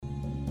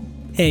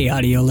Hey,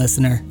 audio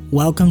listener.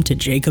 Welcome to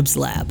Jacob's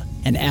Lab,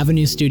 an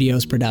Avenue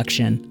Studios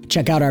production.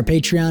 Check out our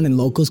Patreon and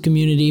Locals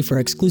community for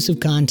exclusive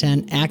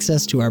content,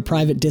 access to our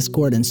private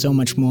Discord, and so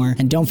much more.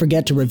 And don't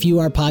forget to review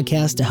our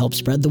podcast to help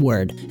spread the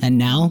word. And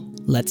now,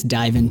 let's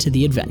dive into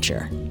the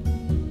adventure.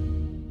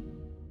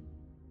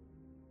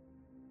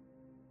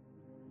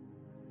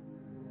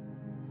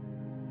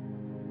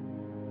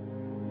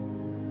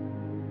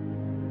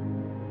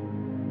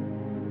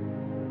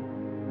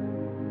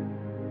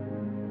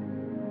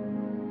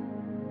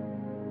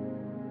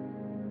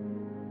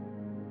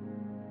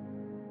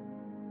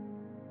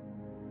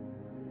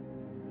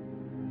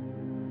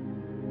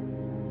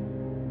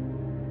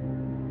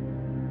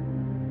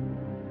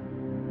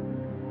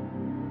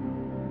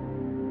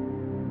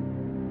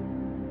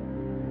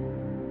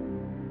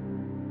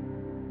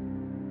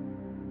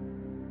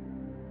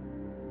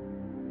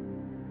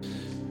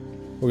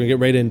 We're going to get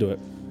right into it.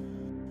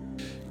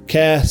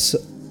 Cass.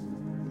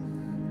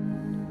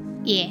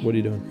 Yeah. What are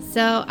you doing?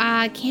 So,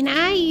 can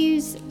I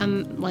use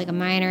like a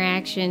minor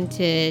action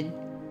to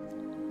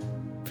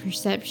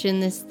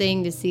perception this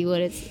thing to see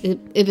what it's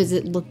if is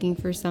it looking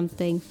for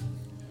something?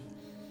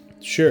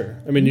 Sure.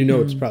 I mean, you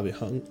know it's probably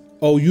hung.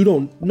 Oh, you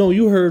don't. No,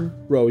 you heard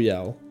Ro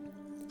yell,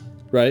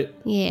 right?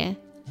 Yeah.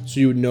 So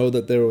you would know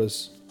that there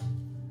was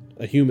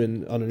a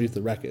human underneath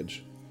the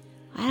wreckage.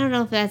 I don't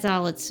know if that's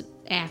all it's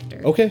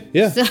after. Okay.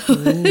 Yeah. So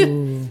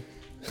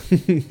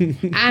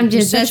I'm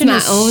just that's Such an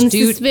my own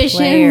astute suspicions.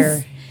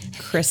 player,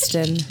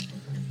 Kristen.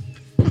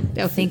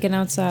 Thinking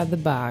outside the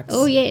box.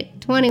 Oh yeah,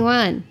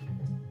 21.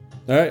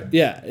 All right.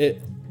 Yeah.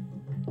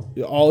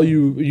 All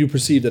you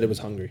perceived that it was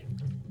hungry.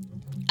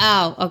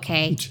 Oh,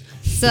 okay.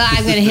 So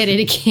I'm gonna hit it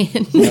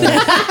again.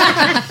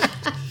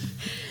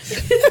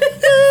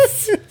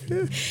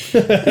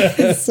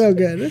 So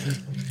good.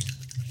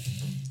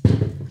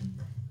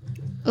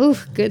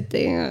 Oh, good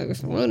thing I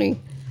was loading.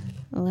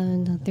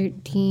 11,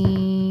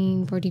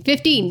 13, 14,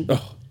 15.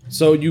 Oh,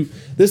 so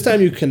this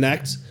time you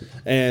connect,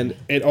 and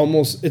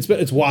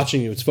it's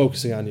watching you. It's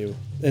focusing on you,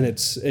 and it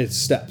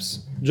steps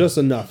just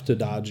enough to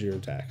dodge your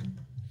attack.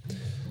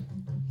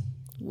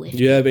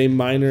 You have a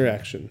minor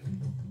action,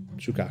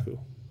 Shukaku.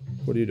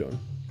 What are you doing?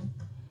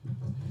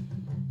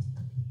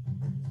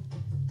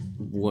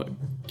 What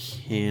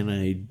can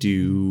I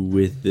do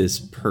with this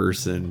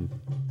person?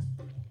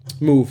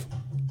 Move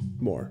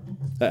more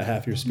at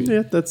half your speed.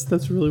 Yeah,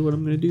 that's really what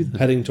I'm going to do then.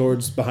 Heading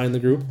towards behind the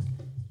group.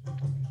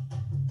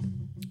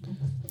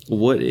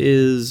 What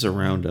is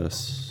around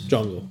us?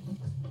 Jungle.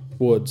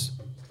 Woods.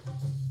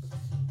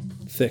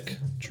 Thick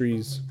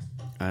trees.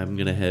 I'm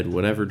going to head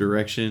whatever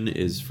direction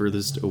is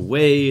furthest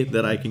away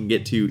that I can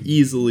get to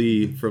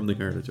easily from the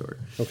Carnotaur.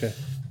 Okay.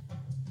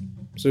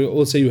 So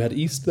let's say you head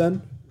east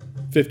then?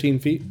 15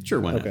 feet? Sure,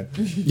 why not? Okay.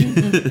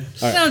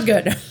 Sounds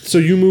good. So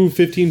you move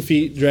 15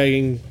 feet,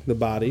 dragging the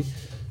body.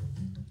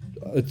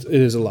 It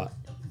is a lot.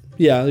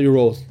 Yeah, your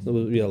roll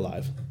will be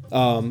alive.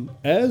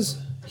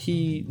 As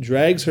he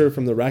drags her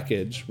from the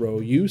wreckage, Ro,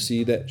 you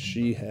see that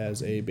she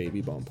has a baby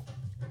bump.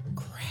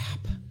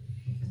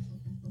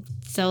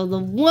 So the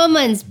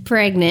woman's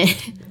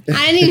pregnant.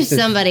 I knew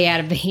somebody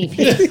had a baby.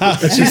 She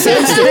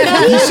sensed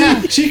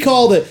it. She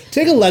called it.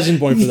 Take a legend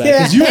point for that,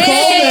 because you called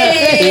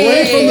that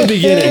right from the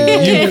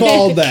beginning. You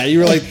called that. You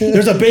were like,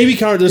 "There's a baby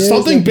card. There's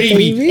something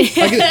baby.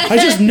 I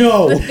just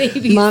know."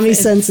 Mommy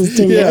senses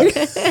tingle. Yeah.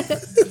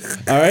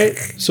 All right.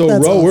 So,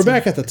 That's Ro, we're awesome.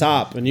 back at the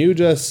top, and you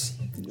just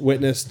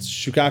witnessed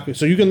Shukaku.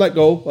 So you can let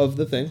go of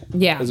the thing.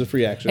 Yeah. As a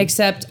free action.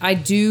 Except I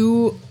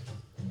do.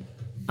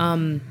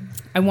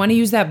 I want to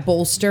use that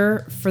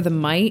bolster for the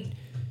might.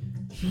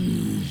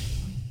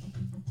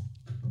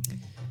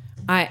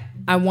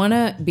 I want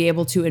to be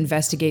able to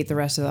investigate the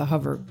rest of the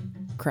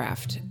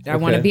hovercraft. I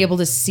want to Okay. be able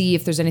to see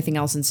if there's anything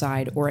else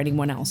inside or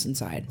anyone else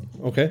inside.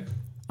 Okay.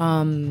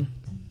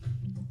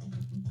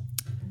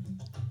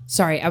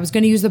 Sorry, I was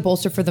going to use the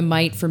bolster for the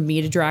might for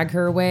me to drag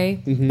her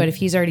away, but if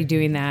he's already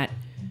doing that,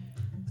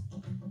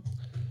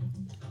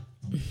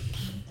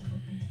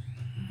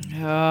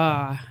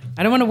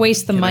 I don't want to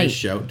waste the Can I might.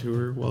 shout to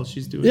her while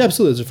she's doing Yeah, it?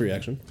 absolutely. It's a free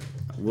action.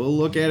 We'll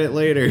look at it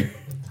later.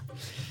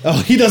 Oh,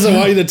 he doesn't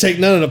want you to take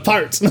none of the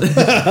parts.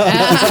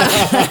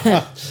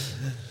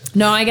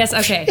 No, I guess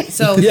okay.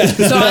 So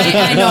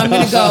I know I'm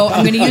gonna go.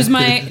 I'm gonna use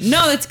my.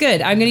 No, that's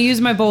good. I'm gonna use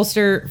my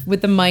bolster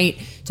with the might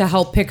to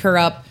help pick her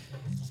up,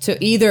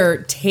 to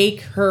either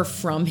take her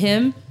from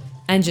him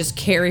and just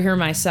carry her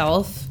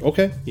myself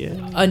Okay. Yeah.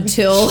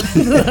 until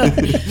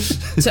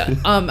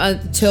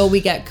until we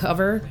get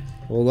cover.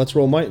 Well, let's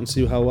roll might and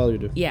see how well you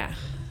do. Yeah.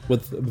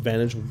 With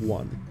advantage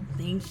 1.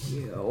 Thank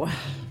you,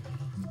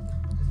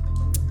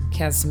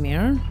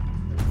 Casimir,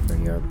 for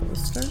your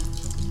bolster.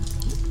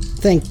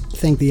 Thank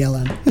the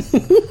LM.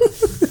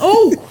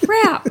 Oh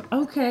crap!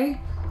 Okay.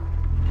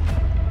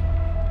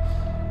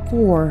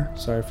 4.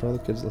 Sorry for all the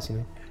kids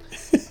listening.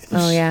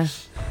 Oh yeah.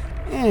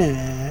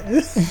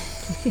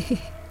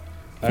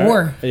 All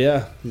 4. right.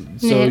 Yeah.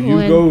 So Yeah, you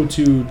one. go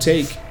to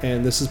take,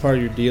 and this is part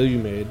of your deal you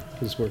made.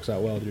 This works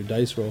out well with your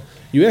dice roll.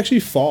 You actually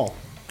fall,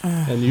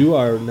 and you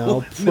are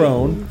now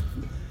prone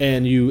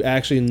and you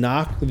actually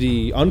knock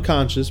the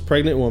unconscious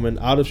pregnant woman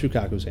out of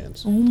Shukaku's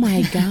hands. Oh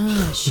my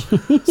gosh.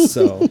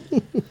 So,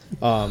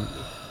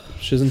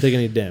 she doesn't take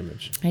any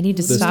damage. I need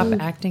to stop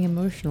acting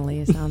emotionally,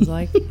 it sounds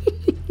like.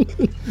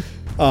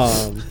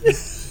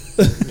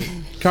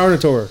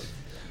 Carnotaur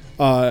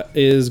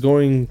is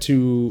going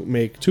to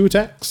make 2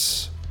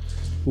 attacks.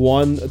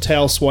 One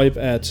tail swipe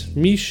at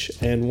Mish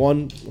and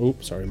one...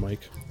 Oops, sorry,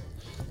 Mike.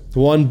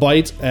 One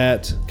bite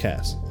at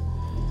Cass.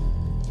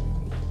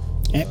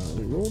 Yep.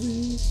 Roll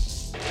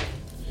these.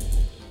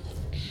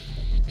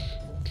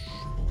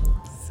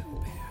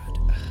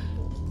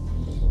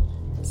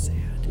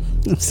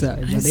 I'm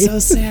sorry, buddy. I'm so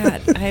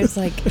sad. I was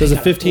like... Does a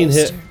 15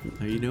 hit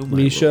Now you know my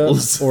Misha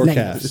rolls. or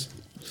Negative. Cass?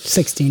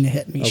 16 to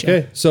hit Misha.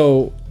 Okay,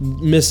 so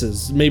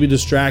misses. Maybe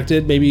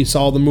distracted. Maybe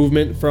saw the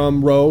movement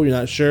from Ro. You're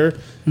not sure.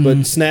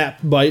 But snap,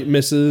 bite,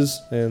 misses,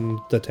 and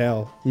the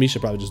tail. Misha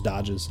probably just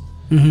dodges.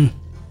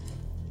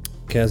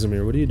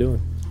 Casimir, what are you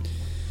doing?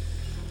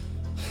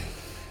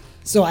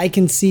 So I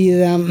can see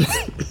them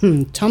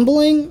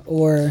tumbling,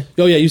 or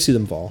Oh, yeah, you see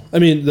them fall. I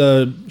mean,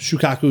 the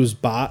Shukaku's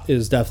bot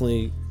is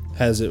definitely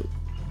has it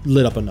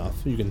lit up enough.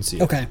 You can see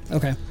it.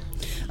 okay.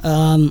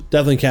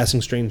 Definitely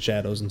casting strange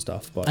shadows and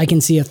stuff. But I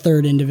can see a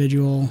third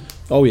individual.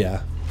 oh,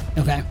 yeah.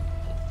 Okay.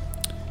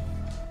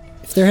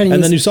 If they're heading,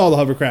 And this- then you saw the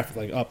hovercraft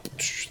like up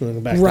and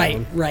then back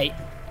down. right.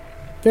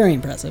 Very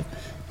impressive.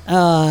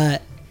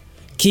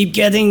 Keep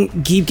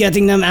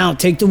getting them out.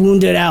 Take the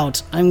wounded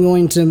out. I'm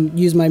going to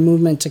use my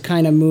movement to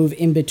kind of move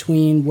in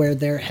between where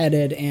they're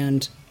headed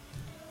and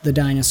the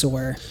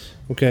dinosaur.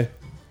 Okay.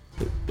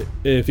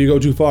 If you go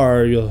too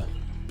far, you'll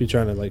be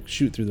trying to like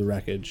shoot through the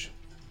wreckage.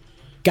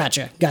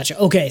 Gotcha.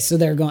 Okay, so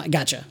they're going.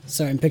 Gotcha.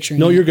 Sorry, I'm picturing.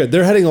 No, you're good.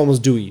 They're heading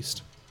almost due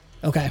east.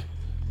 Okay.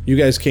 You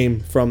guys came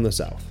from the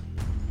south.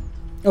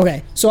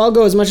 Okay, so I'll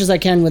go as much as I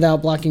can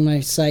without blocking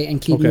my sight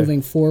and keep Okay.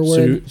 moving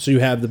forward. So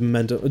you have the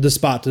momentum, the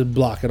spot to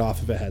block it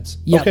off if it heads.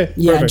 Yep. Okay.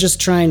 Yeah, perfect. just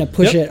trying to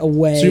push Yep. it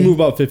away. So you move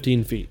about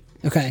 15 feet.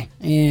 Okay,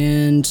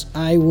 and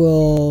I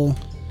will.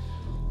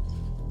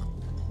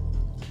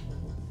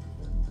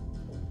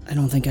 I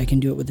don't think I can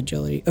do it with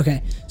agility.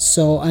 Okay,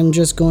 so I'm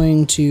just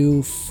going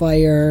to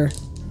fire.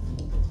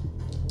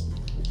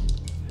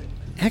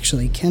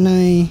 Actually, can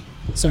I?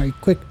 Sorry,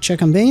 quick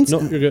check on Banes. No,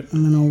 you're good.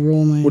 And then I'll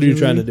roll my. What are you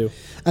trying to agility.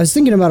 do? I was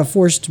thinking about a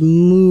forced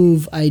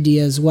move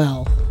idea as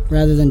well,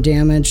 rather than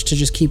damage, to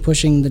just keep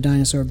pushing the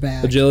dinosaur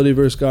back. Agility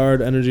versus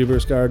guard, energy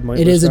versus guard, might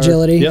It versus is guard.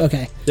 agility? Yep.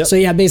 Okay. Yep. So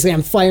yeah, basically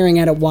I'm firing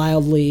at it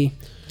wildly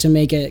to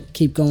make it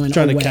keep going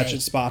Trying away. to catch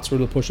its spots where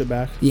to push it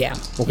back. Yeah.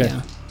 Okay.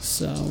 Yeah.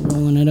 So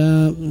rolling it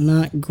up,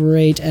 not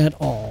great at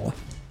all.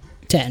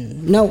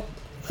 10. No.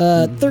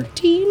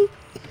 13?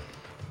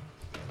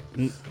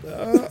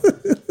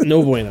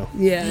 No bueno.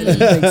 Yeah, I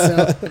didn't think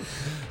so.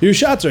 Your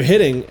shots are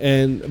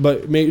hitting,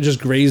 but maybe just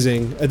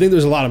grazing. I think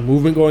there's a lot of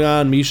movement going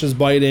on. Misha's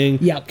biting.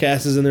 Yep.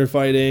 Cass is in there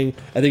fighting.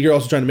 I think you're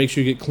also trying to make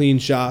sure you get clean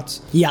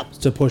shots Yep.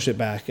 to push it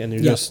back, and you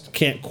Yep. just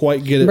can't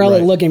quite get it Probably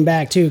right. looking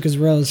back too, because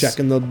Rose.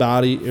 Checking the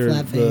body or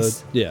Flat the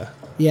face. yeah.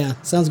 Yeah,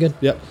 sounds good.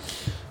 Yep.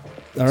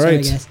 All Sorry,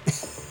 right, guys.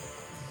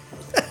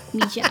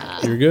 Misha.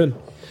 you're good.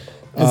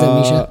 Is that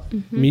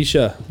Misha?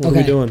 Misha, what are we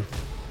Okay. doing?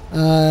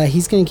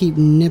 He's gonna keep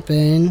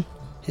nipping.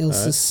 He'll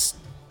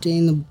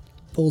sustain the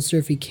bolster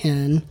if he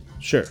can.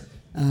 Sure.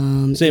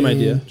 Same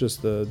idea. and-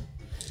 Just the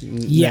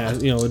Yeah.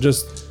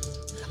 just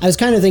I was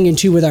kind of thinking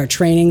too with our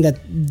training that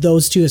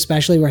those two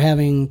especially were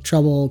having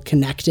trouble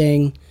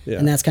connecting, Yeah.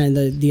 and that's kind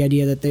of the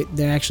idea that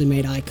they actually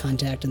made eye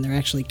contact and they're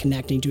actually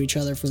connecting to each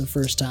other for the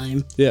first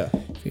time. yeah.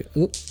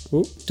 Oop,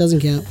 Oop.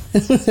 doesn't count.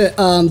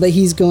 But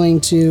he's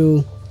going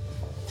to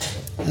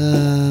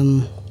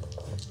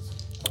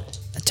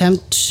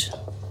attempt.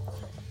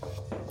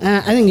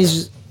 I think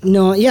he's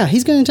no, yeah,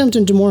 he's going to attempt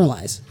to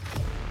demoralize.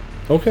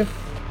 Okay.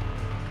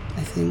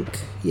 I think,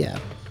 yeah,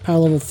 power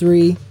level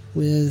 3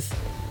 with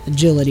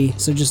agility,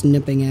 so just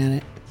nipping at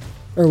it,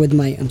 or with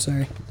might. I'm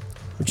sorry,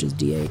 which is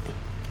D8.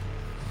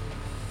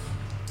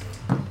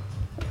 All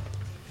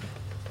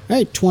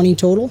right, 20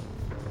 total.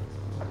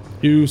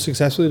 You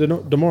successfully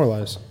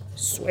demoralize.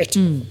 Sweet.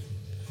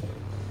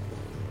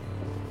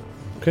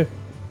 Okay.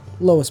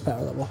 Lowest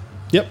power level.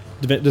 Yep.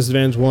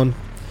 Disadvantage 1.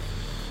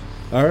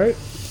 All right.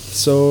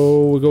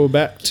 So we'll go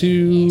back to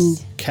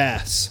Yes.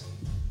 Cass.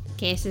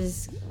 Cass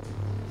is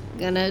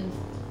gonna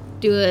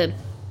do a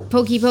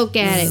pokey poke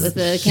at it with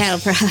a cattle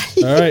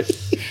prod. All right.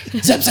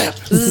 Zap, zap.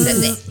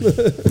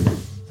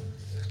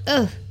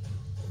 Ugh.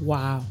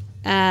 Wow.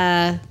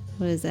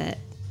 What is that?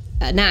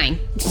 9.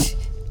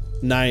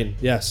 9.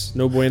 Yes.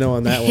 No bueno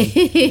on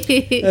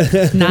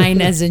that one.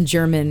 9 as in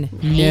German.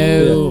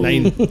 No.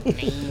 9.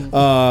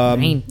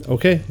 9.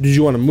 Okay. Did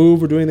you want to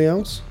move or do anything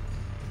else?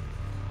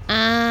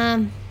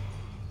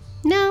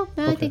 No,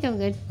 I think I'm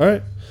good. All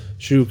right.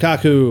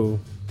 Shukaku,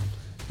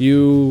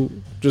 you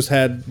just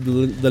had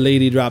the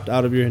lady knocked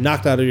out of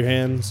your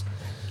hands.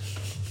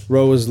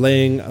 Ro was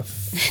laying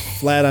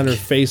flat on her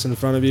face in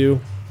front of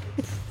you,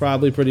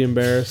 probably pretty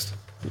embarrassed.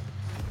 I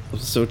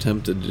was so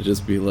tempted to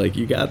just be like,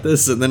 "You got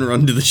this," and then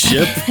run to the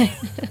ship.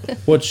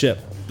 What ship?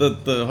 the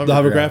The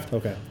hovercraft?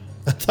 Okay.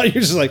 I thought you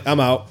were just like, I'm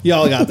out.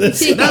 Y'all got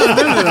this. No.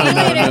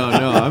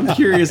 I'm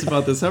curious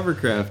about this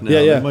hovercraft now.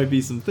 Yeah. There might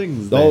be some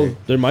things there. Oh,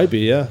 there might be,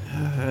 yeah.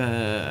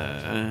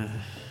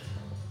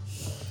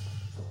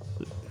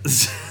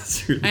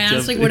 I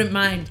honestly wouldn't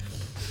mind,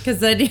 because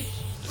then,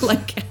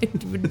 like,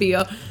 it would be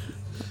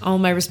all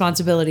my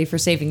responsibility for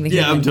saving the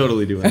human. Yeah, I'm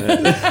totally doing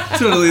that.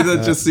 Totally,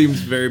 that just seems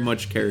very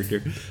much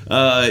character.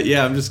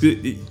 Yeah, I'm just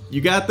gonna,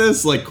 you got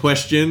this, like,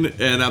 question,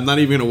 and I'm not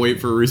even gonna wait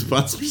for a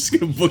response. I'm just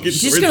gonna book it.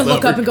 She's just gonna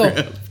look up and go,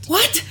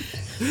 what?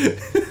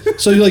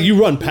 So you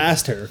run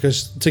past her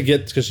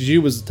because she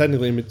was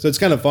technically. So it's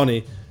kind of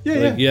funny.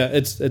 Yeah.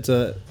 It's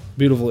a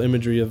beautiful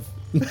imagery of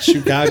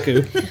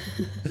Shukaku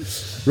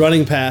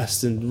running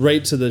past and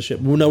right to the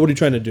ship. Well, no, what are you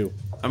trying to do?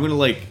 I'm gonna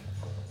like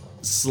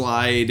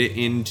slide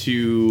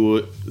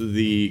into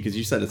because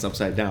you said it's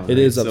upside down. It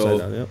is upside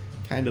down. Yep.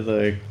 Kind of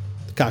the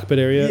cockpit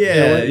area.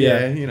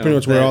 Yeah. You know, pretty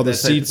much where all the that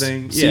type of seats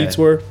thing. seats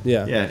were.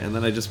 Yeah. Yeah, and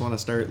then I just want to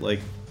start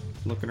like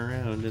looking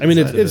around. I mean,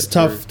 it's inside of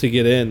tough to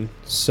get in.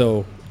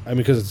 So. I mean,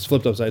 because it's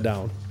flipped upside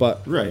down.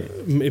 But Right.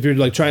 if you're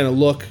like trying to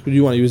look, do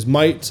you want to use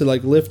might to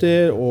like lift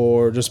it,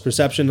 or just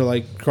perception to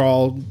like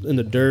crawl in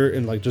the dirt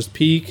and like just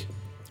peek?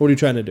 What are you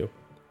trying to do?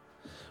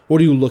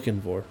 What are you looking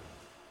for?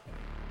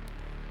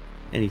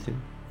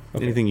 anything.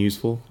 Okay. Anything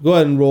useful? Go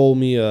ahead and roll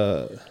me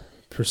a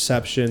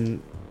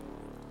perception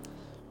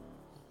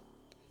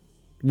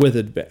with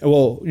advantage.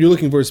 Well, you're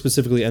looking for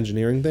specifically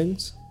engineering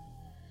things.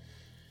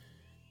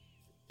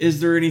 Is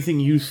there anything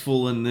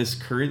useful in this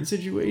current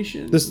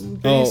situation?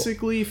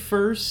 Basically,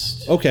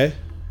 first. Okay.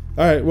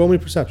 All right. Roll me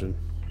perception.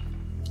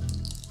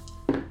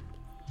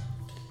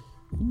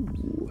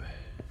 Ooh.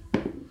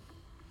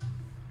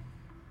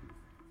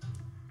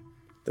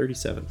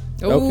 37.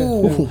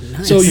 Oh,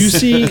 Okay. So you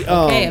see.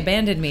 okay,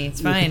 abandon me.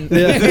 It's fine.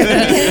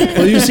 Yeah.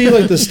 Well, you see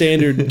like the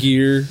standard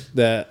gear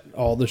that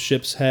all the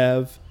ships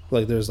have.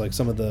 Like there's like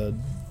some of the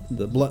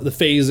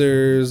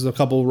phasers, a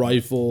couple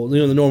rifles,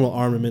 the normal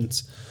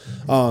armaments.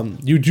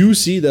 You do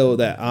see though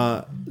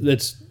that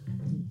it's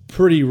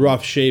pretty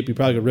rough shape. You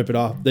probably could rip it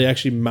off. They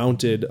actually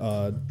mounted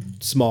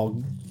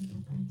small,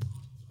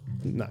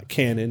 not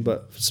cannon,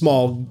 but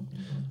small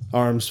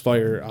arms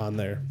fire on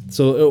there.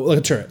 So like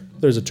a turret.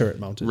 There's a turret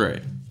mounted.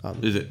 Right.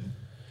 Is it?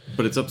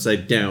 But it's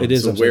upside down. It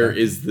is. So upside where down.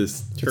 is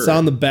this turret? It's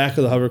on the back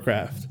of the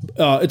hovercraft.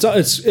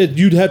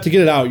 You'd have to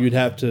get it out. You'd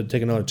have to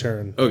take another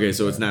turn. Okay,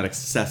 so it's not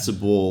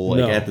accessible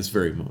No. at this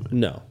very moment.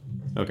 No,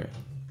 Okay.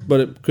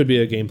 but it could be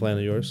a game plan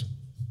of yours.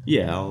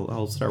 Yeah,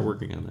 I'll start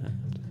working on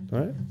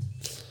that.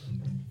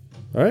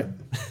 All right.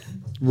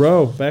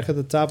 Row, back at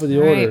the top of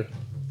the All order. right.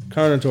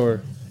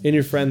 Carnotaur, in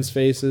your friends'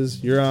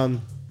 faces. You're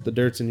on the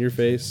dirt's in your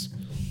face.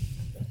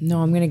 No,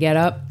 I'm going to get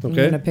up. Okay. I'm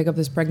going to pick up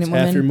this pregnant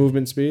Half woman. your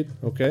movement speed.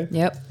 Okay.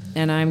 Yep.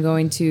 And I'm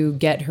going to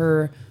get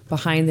her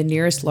behind the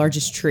nearest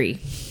largest tree.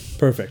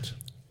 Perfect.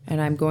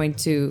 And I'm going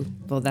to,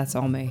 well, that's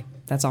all my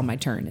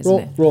turn, isn't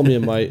it? Roll me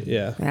a might.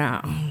 Yeah.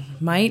 Yeah.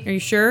 Might, are you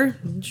sure?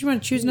 Do you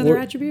want to choose another Do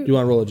attribute? you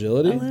want to roll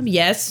agility?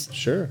 Yes.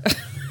 Sure.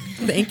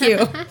 Thank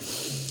you.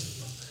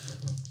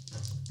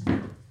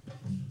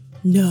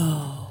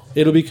 No.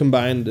 It'll be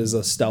combined as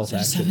a stealth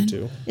Is it a action 7?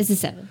 too. It's a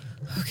 7.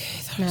 Okay, I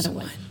thought Not it a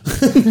was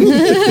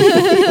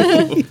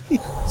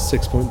 1.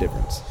 6 point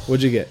difference.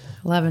 What'd you get?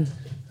 11.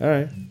 All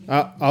right.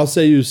 I'll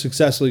say you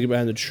successfully get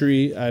behind the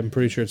tree. I'm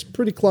pretty sure it's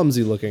pretty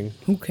clumsy looking.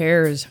 Who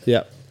cares?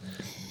 Yep.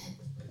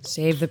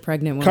 Save the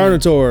pregnant woman.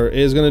 Carnotaur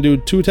is going to do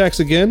 2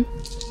 attacks again.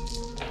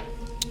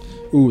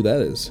 Ooh,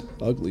 that is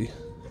ugly.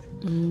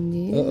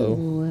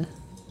 Uh-oh.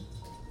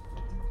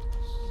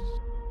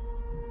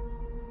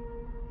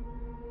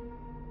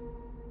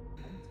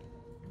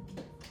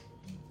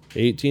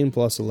 18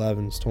 plus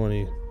 11 is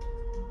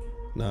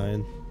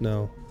 29.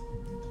 No.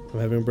 I'm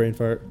having a brain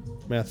fart.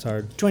 Math's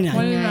hard. 29.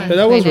 Hey,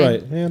 that was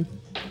 29. right, man.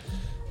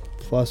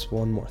 Plus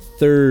 1 more.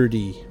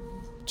 30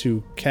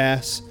 to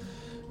Cass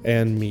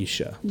and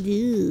Misha.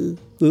 Ooh.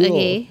 Ugh.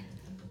 Okay.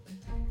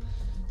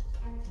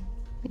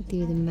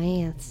 Do the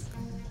maths.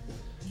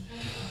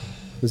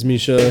 Is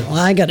Misha... Well,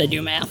 I gotta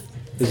do math.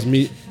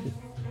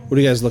 What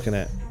are you guys looking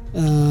at?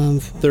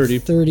 30.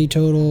 30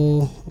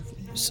 total.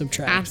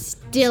 Subtract. I'm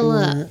still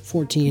up.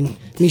 14.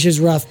 Misha's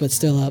rough, but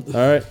still up.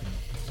 All right.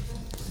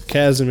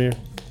 Casimir.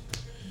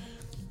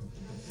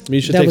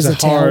 Misha That takes was a the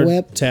tail hard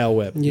whip? tail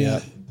whip.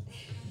 Yeah.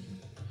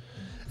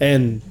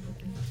 And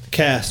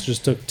Cass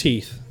just took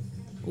teeth.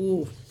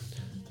 Ooh.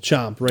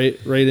 Chomp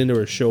right into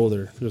her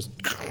shoulder. Just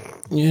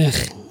Yeah.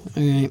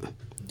 All right.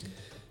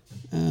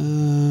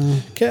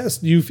 Cass,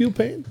 do you feel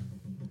pain?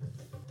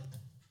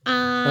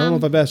 I don't know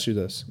if I've asked you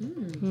this.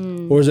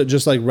 Or is it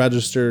just like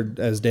registered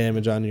as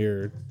damage on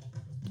your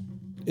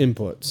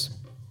inputs?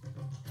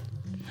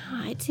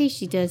 I'd say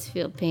she does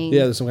feel pain.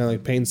 Yeah, there's some kind of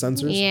like pain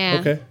sensors. Yeah.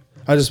 Okay.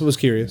 I just was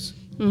curious.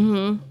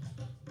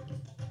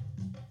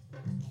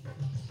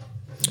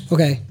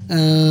 Okay.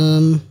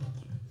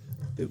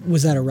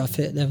 Was that a rough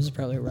hit? That was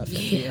probably a rough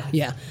hit.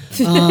 Yeah.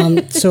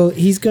 So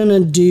he's gonna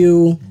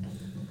do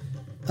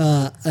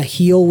a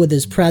heal with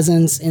his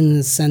presence in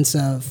the sense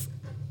of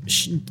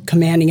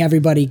commanding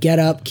everybody, get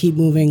up, keep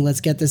moving,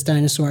 let's get this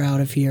dinosaur out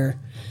of here.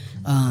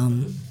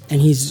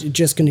 and he's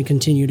just going to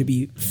continue to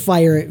be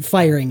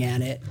firing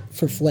at it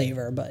for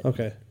flavor. But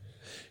Okay.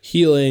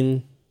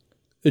 Healing.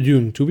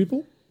 Doing 2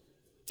 people?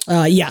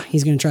 yeah,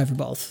 he's going to try for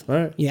both. All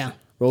right. Yeah.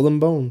 Roll them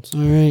bones.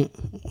 All right.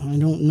 I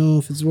don't know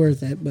if it's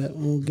worth it, but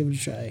we'll give it a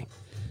try.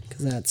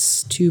 Because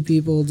that's 2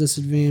 people,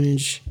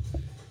 disadvantage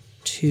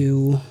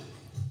 2.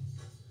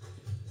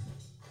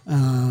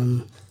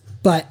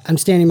 But I'm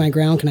standing my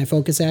ground. Can I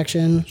focus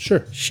action?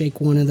 Sure. Shake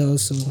one of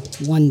those, so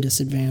 1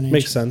 disadvantage.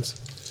 Makes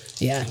sense.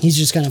 Yeah, he's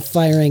just kind of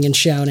firing and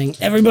shouting,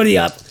 "Everybody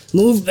up!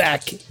 Move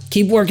back!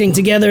 Keep working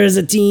together as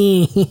a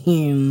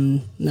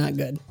team!" Not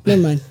good.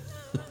 Never mind.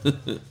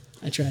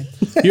 I tried.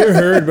 You're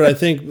heard, but I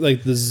think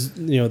like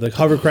the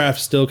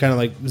hovercraft's still kind of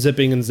like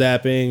zipping and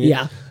zapping.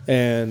 Yeah.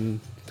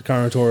 And the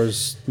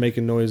Carnotaur's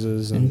making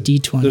noises. And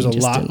D20 There's a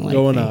just lot didn't like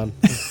going me. on.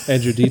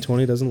 And your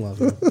D20 doesn't love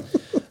you.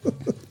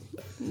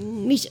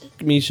 Misha.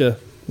 Misha,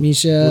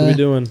 Misha, what are we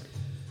doing?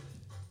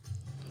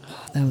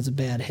 that was a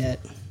bad hit.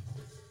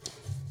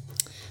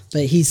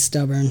 But he's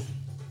stubborn.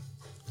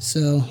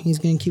 So he's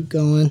going to keep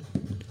going.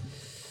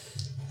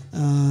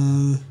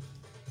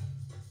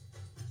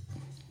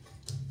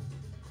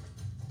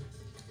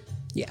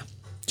 Yeah.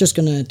 Just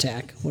going to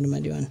attack. What am I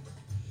doing?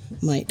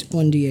 Might.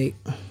 1d8.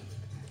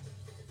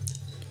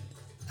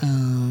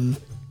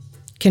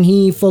 Can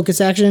he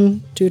focus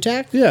action to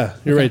attack? Yeah,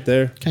 you're right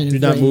there. Kind of You're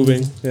not right-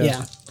 moving.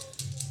 Yeah.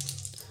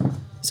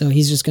 So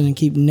he's just going to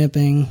keep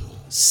nipping.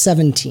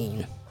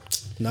 17.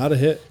 Not a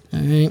hit. All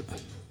right.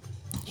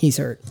 He's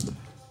hurt.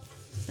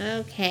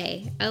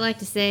 Okay, I like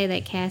to say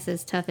that Cass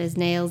is tough as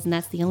nails, and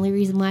that's the only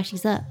reason why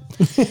she's up.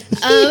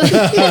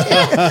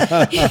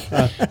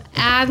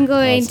 I'm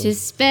going to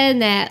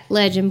spend that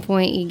legend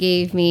point you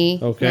gave me.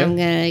 Okay. I'm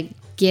going to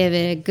give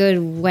it a good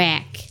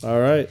whack. All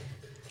right.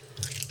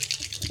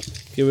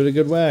 Give it a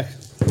good whack.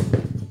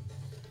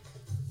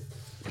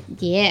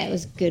 Yeah, it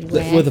was a good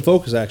whack. With a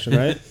focus action,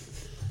 right?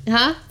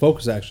 Huh?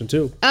 Focus action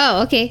too.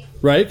 Oh, okay.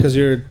 Right? Because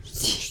you're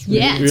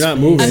Yeah. you're not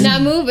moving. I'm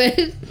not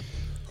moving.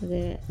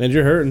 I'm And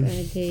you're hurting.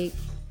 going to take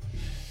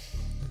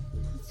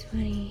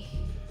 20.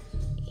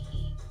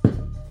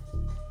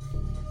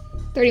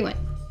 31.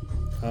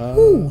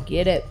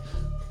 Get it.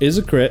 Is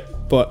a crit,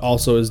 but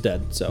also is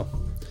dead. So,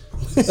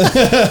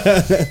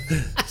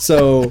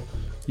 so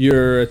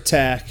your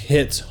attack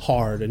hits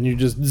hard, and you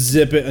just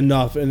zip it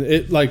enough, and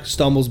it like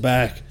stumbles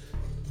back,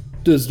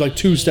 does like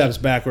 2 steps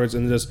backwards,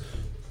 and just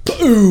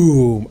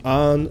boom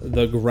on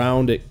the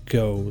ground it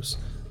goes.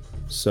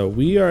 So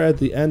we are at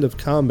the end of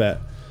combat,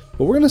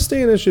 but we're gonna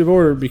stay in initiative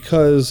order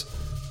because,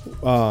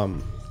 I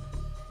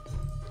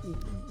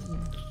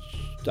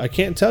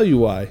can't tell you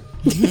why.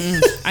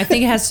 I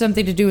think it has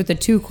something to do with the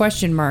 2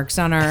 question marks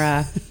on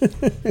our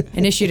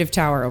initiative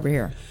tower over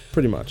here.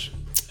 Pretty much.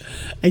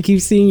 I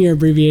keep seeing your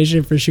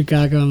abbreviation for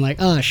Chicago. I'm like,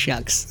 oh,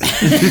 shucks.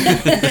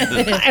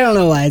 I don't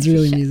know why. It's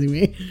really amusing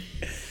me.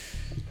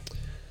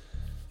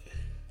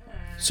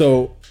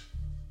 So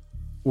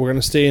we're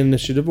gonna stay in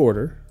initiative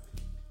order.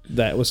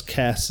 That was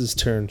Cass's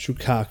turn.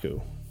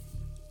 Shukaku.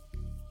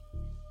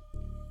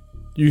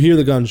 You hear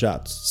the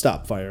gunshots.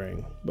 Stop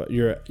firing. But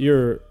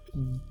you're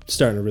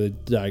starting to really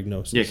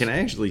diagnose. Yeah, this. can I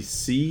actually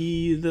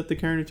see that the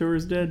Carnotaur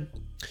is dead?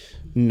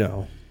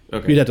 No.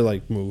 Okay. You'd have to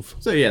like move.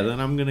 So yeah, then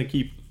I'm gonna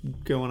keep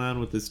going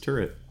on with this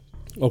turret.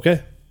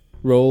 Okay.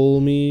 Roll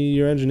me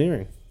your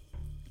engineering.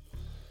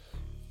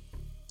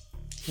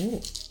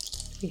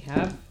 We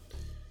have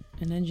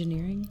an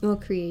engineering. Well,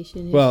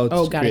 creation. Yeah. Well, it's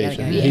Oh, got it, creation.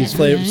 got it, got it. He's Yeah.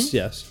 flavors.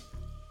 Yes.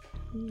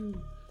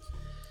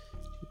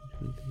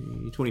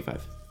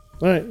 25.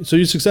 All right. So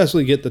you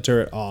successfully get the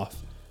turret off.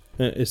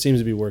 It seems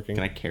to be working.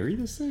 Can I carry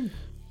this thing?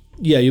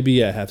 Yeah, you'll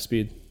be at half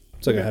speed.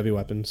 It's like a heavy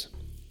weapons.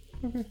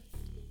 I'm gonna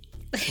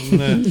But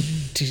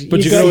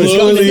you can always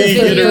slowly this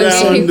get video.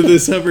 around to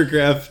this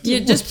hovercraft. You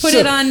just put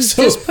it on.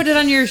 Just put it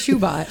on your shoe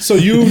bot. So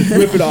you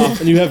rip it off,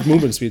 and you have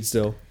movement speed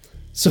still.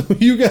 So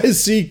you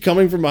guys see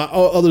coming from the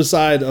other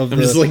side of I'm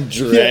the. just like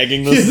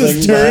dragging this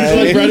this thing turn's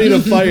by. like ready to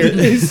fire.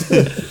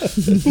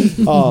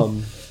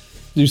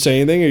 Do you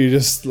say anything, or you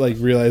just like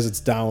realize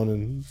it's down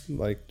and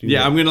like? Do you,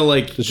 Yeah, I'm gonna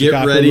like Does get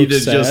Chicago ready look to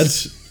sad?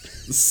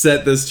 just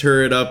set this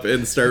turret up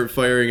and start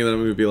firing, and then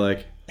I'm gonna be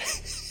like,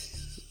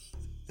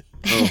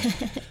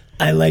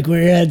 I like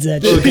where your head's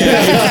at. and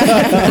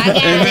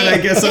then I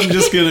guess I'm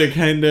just gonna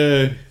kind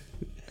of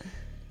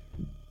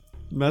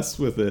mess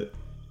with it.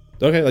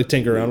 Okay, like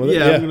tinker around with it.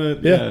 Yeah, I'm gonna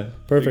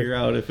perfect. figure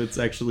out if it's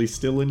actually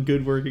still in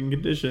good working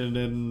condition,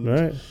 and All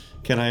right.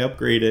 can I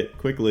upgrade it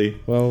quickly?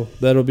 Well,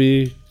 that'll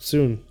be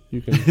soon.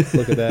 You can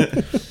look at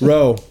that.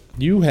 Ro,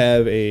 you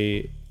have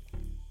a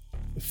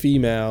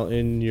female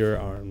in your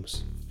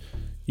arms.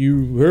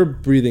 Her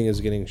breathing is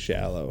getting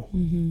shallow,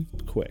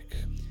 quick.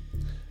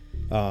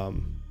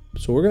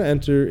 So we're gonna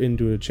enter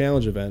into a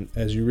challenge event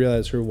as you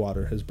realize her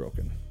water has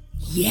broken.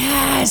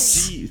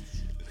 Yes.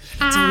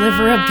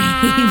 Deliver a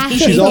baby.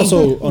 She's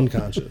also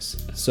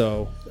unconscious.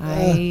 So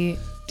I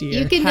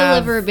You can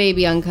have- deliver a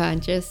baby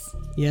unconscious.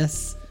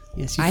 Yes.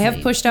 Yes, you I have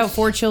can. pushed out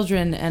 4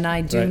 children, and I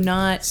do Right.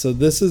 not. So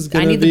this is I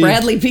gonna need be the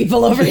Bradley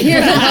people over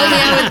here to help me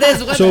out with this.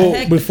 What the So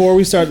heck? before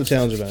we start the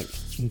challenge event,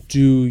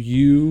 do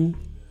you,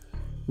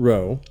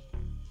 Ro,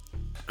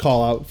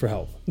 call out for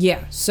help?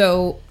 Yeah.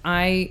 So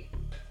I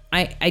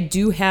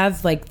do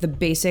have like the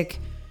basic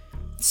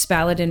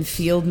Spaladin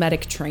field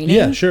medic training.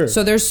 Yeah, sure.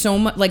 So there's so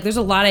much, like there's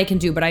a lot I can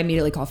do, but I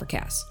immediately call for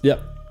Cass.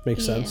 Yep,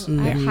 makes sense.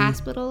 Our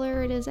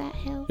hospitaler, does that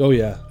help? Oh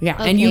yeah. Yeah,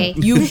 Okay. and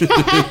you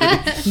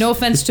no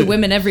offense to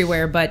women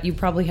everywhere, but you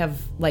probably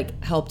have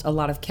like helped a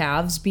lot of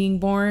calves being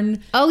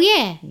born. Oh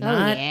yeah.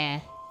 Not- Oh yeah.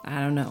 I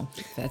don't know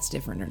if that's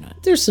different or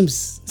not. There's some I would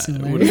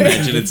similarities.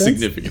 imagine it's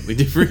significantly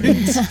different.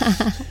 It's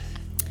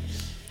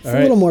a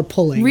little more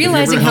pulling.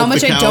 Realizing ever how helped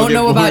much the I cow don't get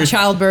know about born?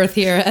 childbirth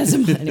here as a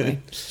anyway.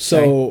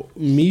 So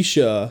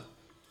Misha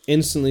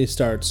instantly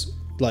starts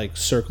like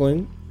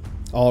circling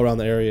all around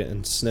the area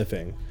and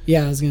sniffing.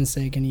 Yeah, I was gonna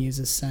say, can you use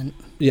a scent?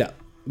 Yeah,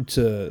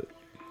 to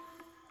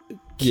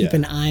Keep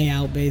an eye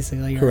out,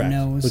 basically, or correct.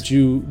 nose. But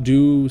you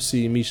do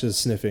see Misha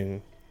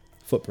sniffing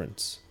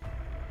footprints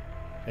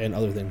and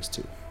other things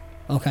too.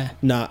 Okay.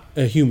 Not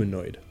a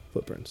humanoid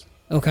footprints.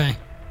 Okay.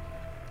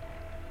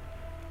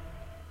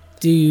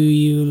 Do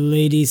you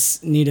ladies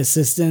need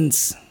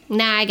assistance?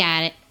 Nah, I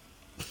got it.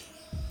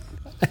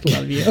 I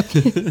love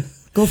you.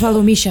 Go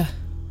follow Misha.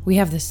 We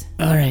have this.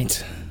 All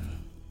right.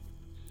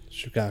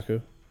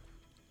 Shukaku.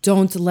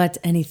 Don't let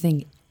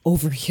anything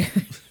over here.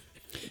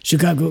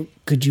 Chicago,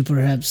 could you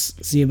perhaps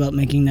see about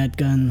making that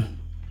gun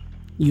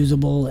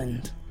usable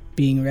and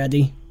being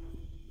ready?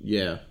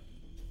 Yeah.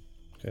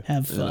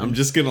 Have fun. I'm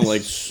just gonna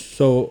like.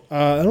 So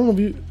I don't know if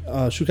you,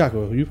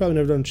 Shukaku, you've probably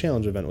never done a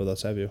challenge event with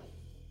us, have you?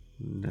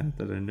 Not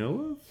that I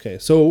know of. Okay,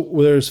 so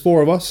there's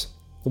 4 of us.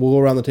 We'll go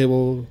around the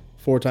table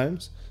 4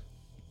 times.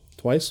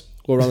 Twice.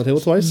 Go around the table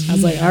twice. I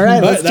was like, all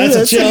right, let's That's do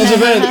a this. challenge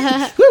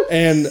event.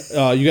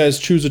 And you guys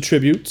choose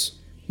attributes.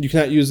 You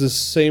cannot use the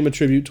same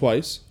attribute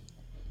twice.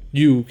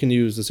 You can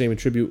use the same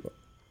attribute,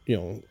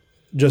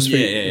 just for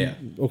Yeah.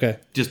 Okay.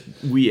 Just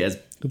we as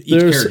each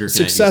There's character.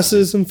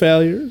 successes and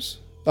failures.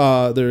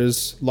 There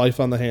is life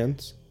on the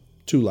hands.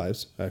 2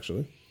 lives,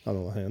 actually,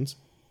 on the hands.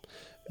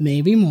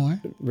 Maybe more.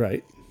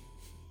 Right.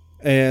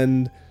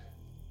 And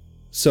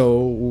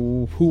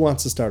so who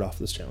wants to start off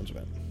this challenge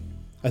event?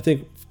 I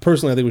think we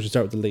should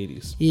start with the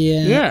ladies.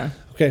 Yeah.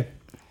 Okay.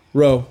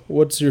 Ro,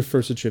 what's your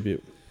first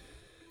attribute?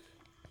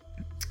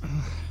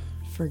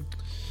 For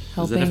Does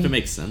helping that have to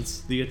make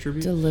sense? The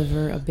attribute.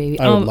 deliver a baby.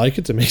 I would like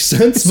it to make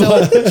sense, so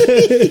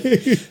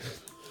but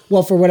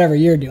Well, for whatever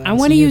you're doing. I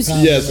want to you're use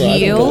probably-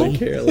 heal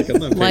care. Like I'm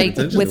not paying like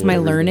attention with to my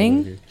whatever's going on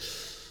learning here.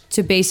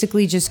 to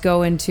basically just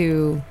go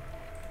into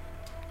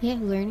Yeah,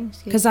 learning's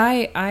good. because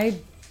I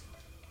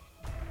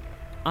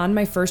on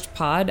my first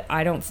pod,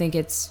 I don't think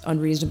it's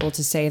unreasonable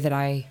to say that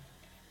I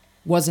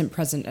wasn't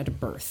present at a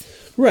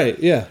birth. right,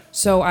 yeah.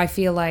 So I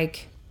feel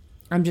like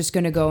I'm just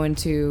going to go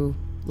into,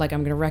 like,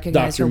 I'm going to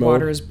recognize Doctor her mode.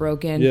 water is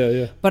broken. Yeah,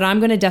 yeah. But I'm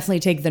going to definitely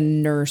take the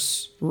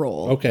nurse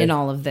role Okay. in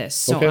all of this.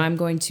 So Okay. I'm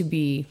going to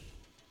be,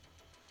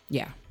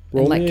 yeah,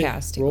 Roll and me, let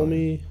Cass take roll over.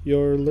 me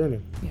your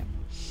learning. Yeah.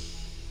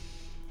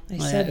 I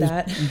Oh, said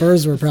yeah, that.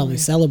 Birds were probably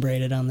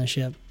celebrated on the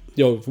ship.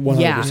 Yo, 100%.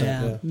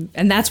 Yeah. Yeah.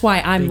 And that's why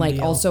I'm Big like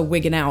deal. also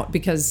wigging out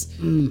because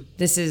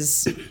this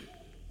is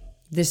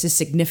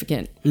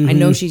significant. I Mm-hmm.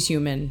 know she's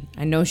human.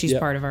 I know she's Yeah.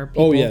 part of our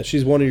people. Oh, yeah.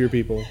 She's one of your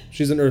people.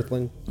 She's an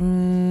earthling.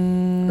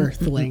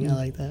 Earthling, I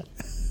like that.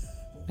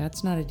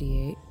 That's not a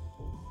D8.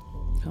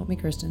 Help me,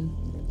 Kristen.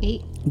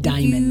 8.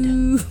 Diamond.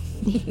 You-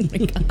 oh my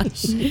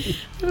gosh. I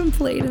haven't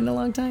played in a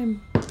long time.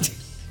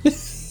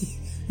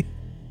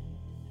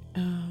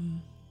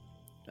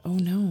 Oh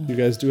no. You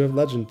guys do have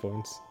legend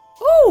points.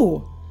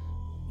 Oh!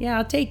 Yeah,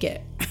 I'll take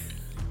it.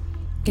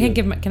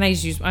 Can I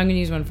just use I'm gonna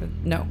use one for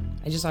no.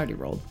 I just already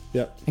rolled.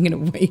 Yep. I'm gonna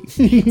wait.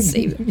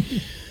 Save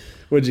it.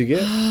 What'd you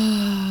get?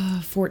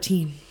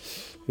 14.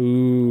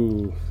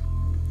 Ooh.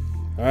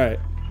 All right.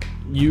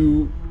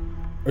 You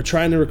are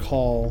trying to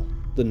recall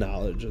the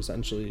knowledge,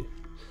 essentially.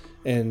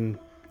 And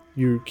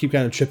you keep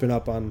kind of tripping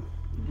up on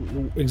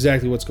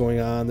exactly what's going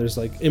on. There's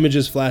like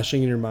images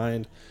flashing in your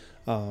mind.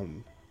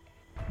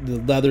 The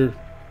leather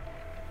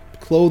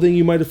clothing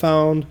you might have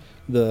found,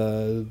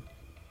 the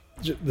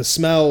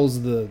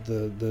smells,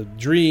 the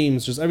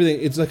dreams, just everything.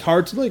 It's like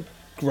hard to like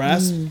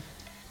grasp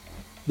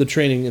the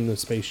training in the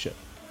spaceship.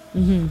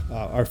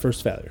 Our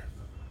first failure.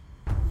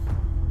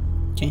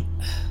 Okay.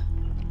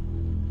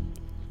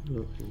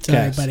 Sorry,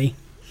 Cass. buddy.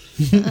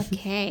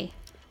 Okay.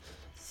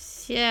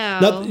 So.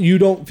 Not, you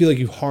don't feel like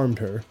you harmed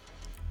her,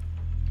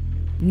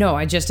 No,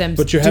 I just am.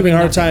 but you're having a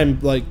doing hard nothing.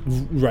 time. Like,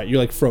 right, you're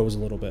like froze a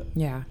little bit.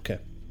 Yeah. Okay.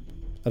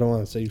 I don't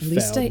want to say you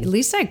At failed.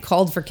 least I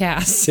called for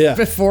Cass Yeah.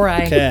 before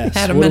I Cass,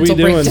 had a what are we mental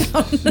doing?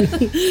 breakdown.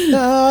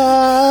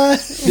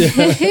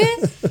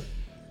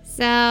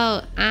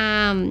 So,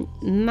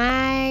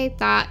 my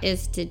thought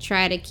is to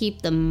try to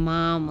keep the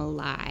mom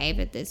alive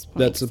at this point.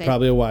 That's 'cause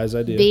probably a wise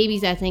idea.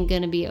 baby's, I think,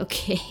 gonna be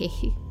okay.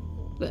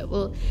 But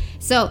we'll.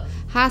 So,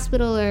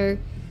 hospitaler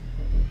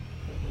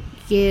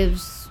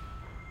gives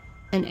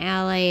an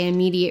ally an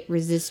immediate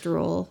resist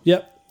roll.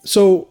 Yep.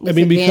 So With I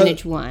mean, advantage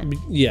because 1.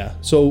 yeah.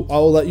 So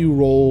I'll let you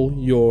roll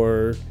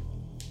your.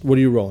 What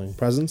are you rolling?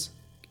 Presence.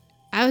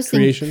 I was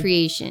Creation? thinking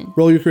creation.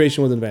 Roll your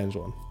creation with advantage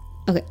 1.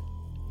 Okay.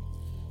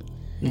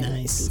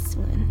 Nice. This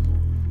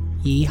one.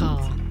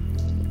 Yeehaw.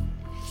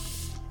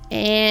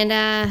 And,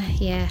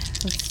 yeah.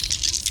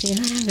 Let's see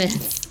what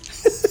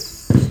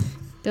happens.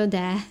 Don't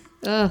die.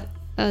 Oh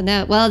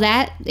no. Well,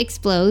 that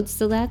explodes,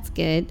 so that's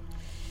good.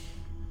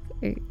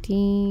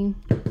 13.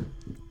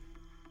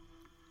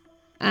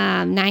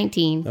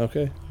 19.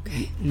 Okay.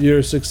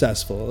 You're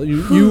successful.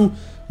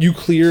 You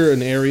clear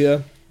an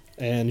area,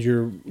 and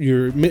you're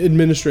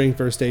administering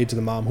first aid to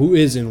the mom, who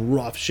is in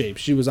rough shape.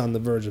 She was on the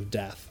verge of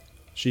death.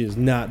 She is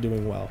not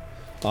doing well.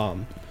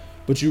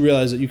 But you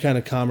realize that you kind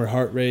of calm her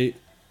heart rate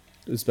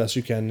as best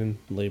you can in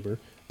labor.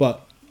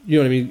 But you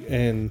know what I mean.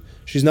 And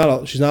she's not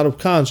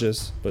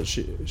unconscious, but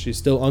she's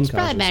still unconscious.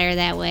 Probably better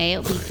that way.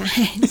 It'll be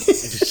fine.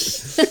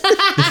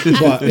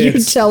 But You're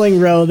it's, telling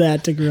Ro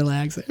that to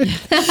relax her.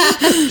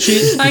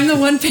 I'm the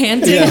one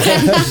panting.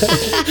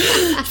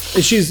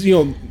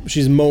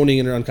 she's moaning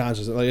in her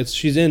unconscious. Like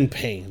she's in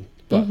pain,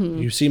 but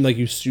you seem like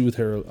you soothe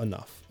her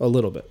enough, a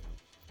little bit.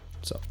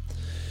 So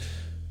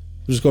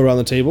we'll just go around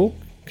the table.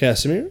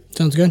 Casimir,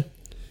 Sounds good.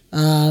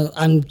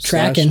 I'm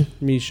tracking.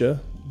 / Misha.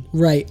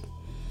 Right.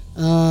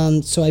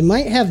 So I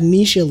might have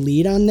Misha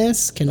lead on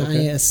this. Can I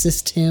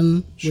assist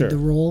him Sure. with the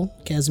role?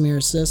 Casimir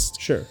assist,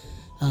 Sure.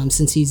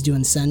 since he's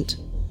doing scent.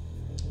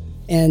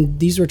 And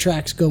these were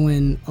tracks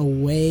going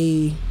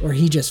away, or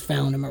he just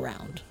found him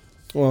around.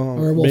 Well,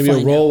 Or we'll maybe a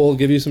find roll out. will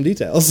give you some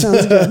details.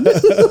 Sounds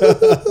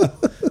good.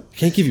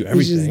 Can't give you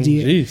everything. just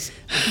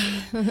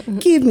Jeez.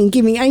 give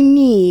me. I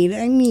need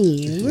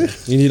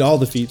You need all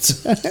the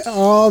feats.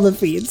 all the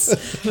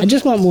feats. I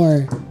just want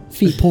more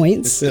feat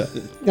points. Yeah.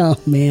 Oh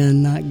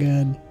man, not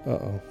good.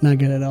 Uh-oh. Not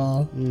good at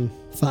all.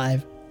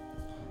 5.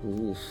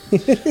 All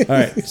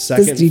right.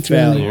 Second D20.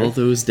 failure. All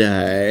those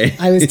die.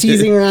 I was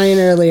teasing Ryan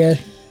earlier.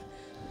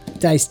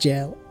 Dice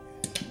jail.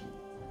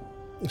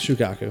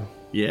 Shukaku.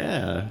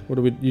 Yeah. What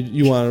do we?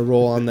 You want to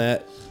roll on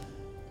that?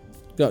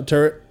 Got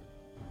turret?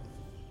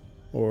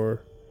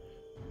 Or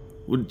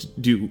What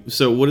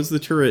does the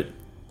turret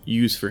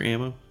use for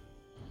ammo?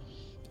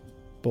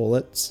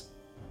 bullets?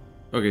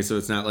 Okay, so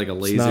it's not like a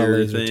It's laser, not a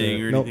laser thing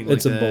turret. or Nope, anything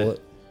it's like a that?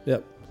 bullet.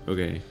 Yep.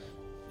 Okay.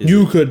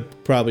 You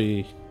could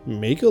probably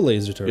make a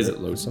laser turret Is it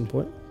loaded? at some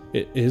point.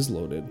 It is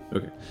loaded.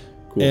 Okay.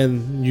 Cool.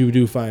 And you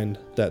do find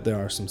that there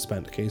are some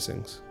spent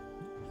casings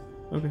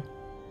okay.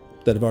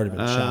 that have already been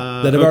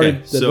shot. That okay,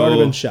 have already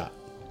been shot.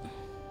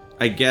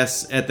 I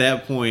guess at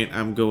that point,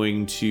 I'm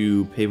going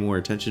to pay more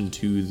attention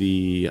to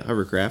the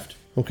hovercraft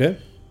Okay.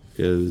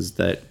 because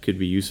that could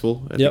be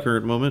useful at Yep. the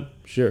current moment.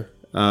 Sure.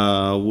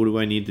 What do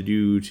I need to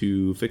do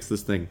to fix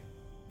this thing?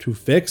 To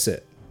fix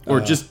it.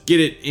 Or just get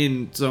it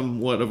in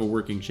somewhat of a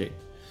working shape?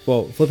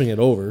 Well, flipping it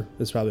over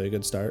is probably a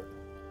good start.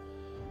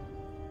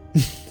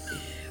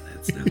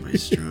 That's not my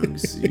strong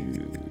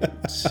suit.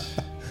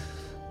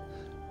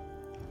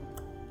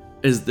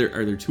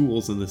 Are there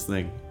tools in this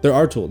thing? There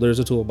are tools. There's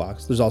a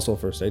toolbox. There's also a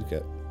first aid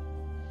kit.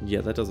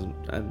 Yeah, that doesn't.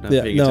 I'm not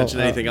Yeah, paying no, attention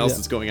to anything else yeah.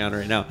 that's going on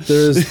right now.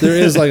 There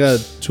is like a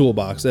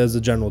toolbox as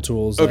the general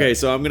tools. that- Okay,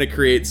 so I'm gonna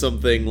create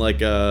something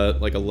like a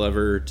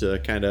lever to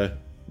kind of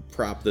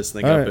prop this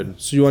thing All up right. and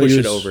So you want push to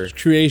it use over.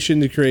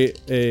 creation to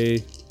create a.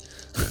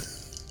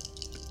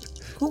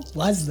 Who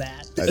was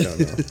that? I don't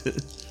know.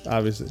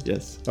 Obviously.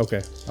 Yes.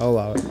 Okay, I'll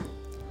allow it.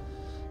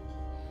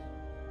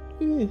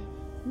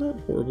 Not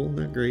horrible,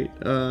 not great.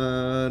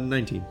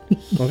 19.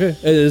 Okay,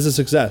 it is a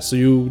success. So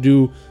you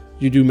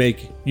do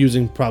make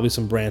using probably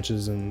some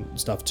branches and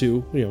stuff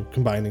too. You know,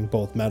 combining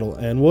both metal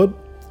and wood.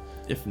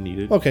 If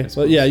needed. Okay, I but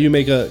suppose. yeah, you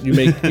make a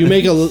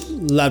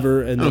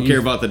lever, and I don't you, care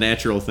about the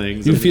natural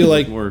things. you I'm feel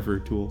looking like more for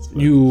tools.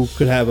 but- you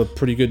could have a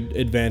pretty good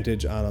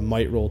advantage on a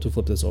might roll to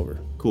flip this over.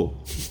 Cool.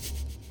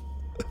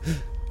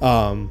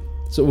 So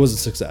it was a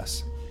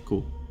success.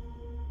 Cool.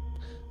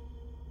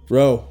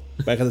 Ro,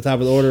 back at the top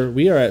of the order,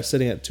 we are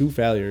sitting at 2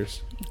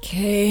 failures,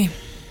 Okay.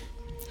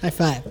 High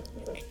five.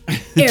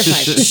 Air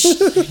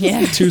fight.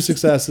 Yeah. 2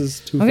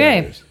 successes, 2 Okay.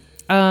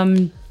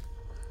 failures.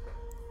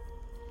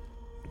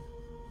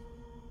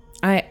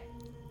 I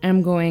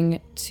am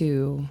going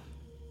to.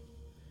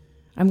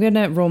 I'm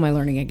gonna roll my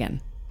learning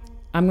again.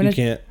 I'm gonna. You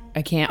can't.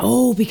 I can't.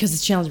 Oh, because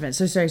it's challenge event.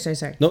 So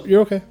sorry. Nope,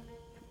 you're okay.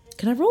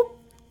 Can I roll?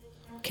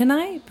 Can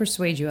I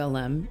persuade you,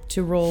 LM,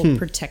 to roll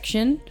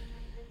protection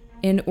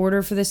in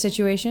order for this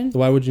situation?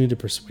 Why would you need to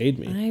persuade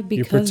me? You're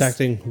because-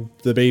 protecting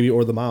the baby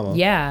or the mama.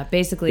 Yeah,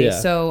 basically. Yeah.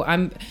 So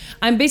I'm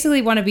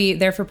basically want to be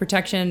there for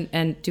protection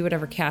and do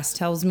whatever Cass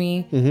tells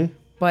me. Mm-hmm.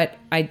 But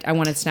I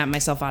want to snap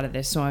myself out of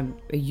this, so I'm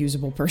a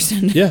usable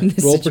person. Yeah, in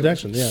this roll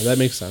situation. protection. Yeah, that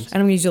makes sense. And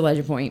I'm gonna use a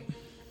legend point.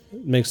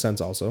 Makes sense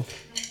also.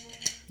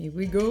 Here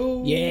we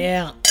go.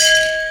 Yeah.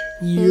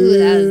 Ooh,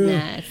 that was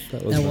nice.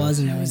 That That was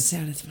That nice. was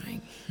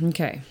satisfying.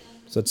 Okay.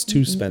 So that's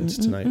 2 spent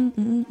tonight.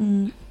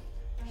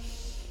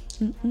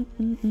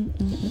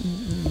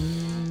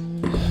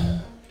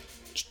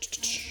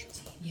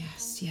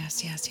 Yes.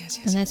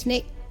 And that's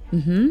Nick.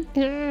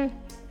 Mm-hmm.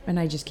 And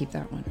I just keep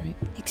that one, right?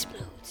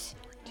 Explodes.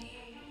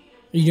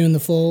 Are you doing the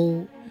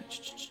full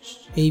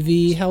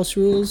AV house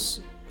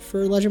rules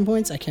for legend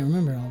points? I can't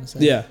remember all of a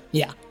sudden. Yeah.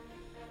 Yeah.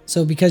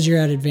 So because you're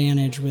at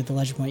advantage with the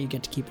legend point, you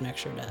get to keep an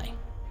extra die.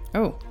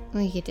 Oh,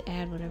 Well, you get to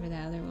add whatever the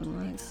other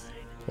one was.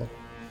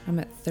 I'm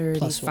at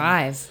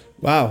 35.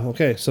 Wow.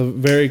 Okay. So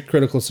very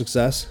critical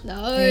success.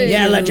 Nice.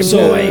 Yeah, legend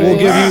So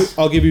point.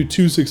 I'll give you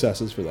 2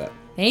 successes for that.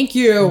 Thank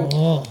you.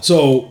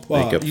 So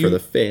Make up you- for the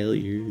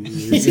failures.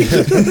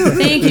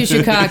 Thank you,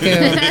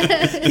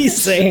 Shikaku. He's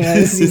saying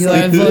this. He's You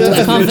like, have votes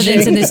of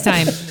confidence in this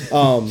time.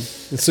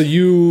 So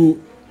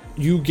you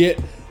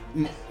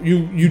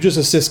just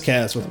assist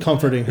Kaz with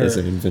comforting her. As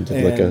I invented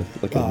and,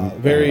 like a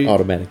very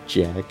automatic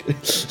jack.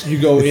 you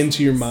go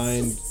into your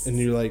mind and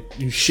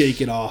you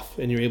shake it off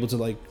and you're able to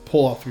like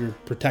pull off your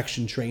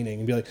protection training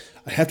and be like,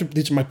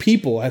 these are my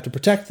people, I have to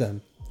protect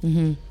them.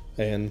 Mm-hmm.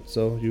 And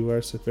so you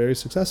are very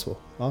successful.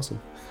 Awesome.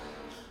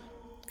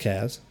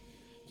 Kaz.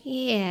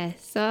 Yeah,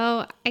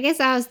 so I guess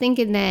I was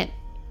thinking that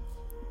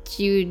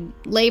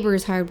labor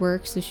is hard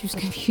work, so she was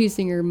going to be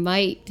using her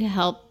might to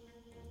help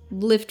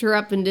lift her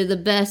up into the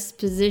best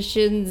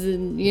positions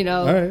and,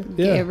 All right,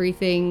 yeah. get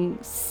everything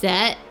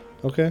set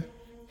Okay.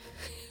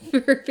 for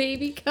her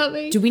baby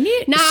coming. Do we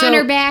need Not on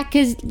her back,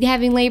 because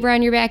having labor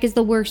on your back is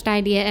the worst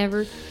idea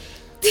ever.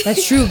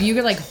 That's true. You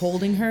were like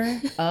holding her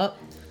up.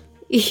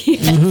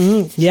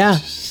 yeah,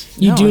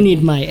 you do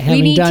need might. We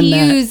Having need done to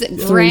that use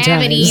 3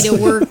 gravity times.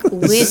 to work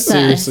with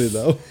Seriously us.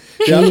 though.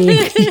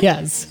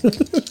 Yes.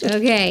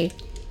 Okay,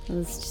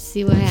 let's just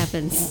see what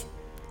happens.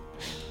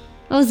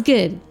 Oh, it's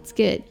good. It's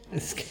good.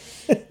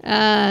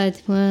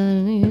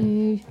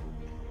 1,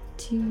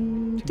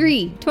 2,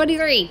 3.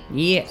 23.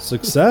 Yeah.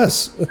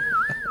 Success.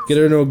 Get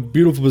her in a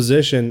beautiful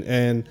position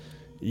and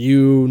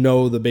you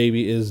know the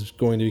baby is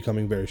going to be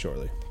coming very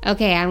shortly.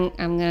 Okay, I'm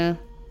gonna.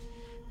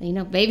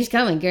 Baby's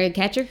coming. Go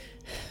catch her.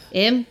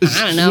 I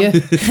don't know.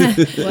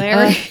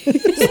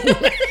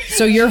 Whatever.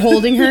 So you're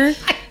holding her?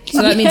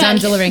 So that means I'm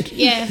delivering.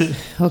 Yeah.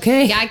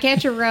 Okay. Gotta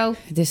catch her, Ro.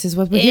 This is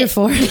what we're here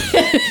for.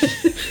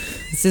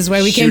 This is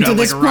why we came Shoot to out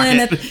this like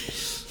a rocket.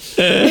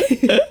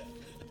 planet.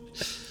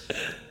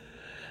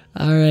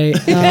 All right.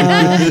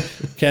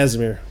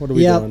 Casimir, what are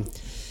we Yep. doing?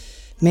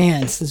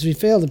 Man, since we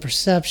failed the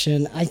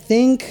perception, I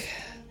think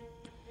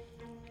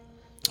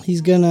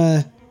he's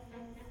gonna.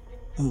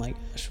 Oh my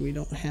gosh, we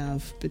don't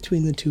have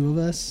between the two of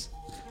us.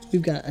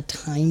 We've got a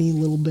tiny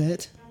little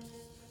bit.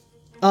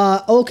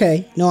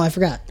 Okay. No, I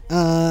forgot.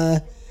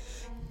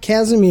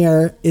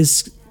 Casimir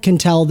can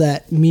tell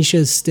that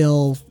Misha's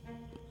still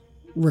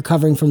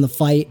recovering from the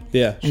fight.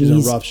 Yeah, And she's in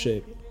he's- rough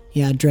shape.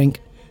 Yeah, drink.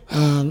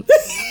 I'm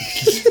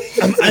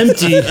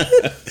empty.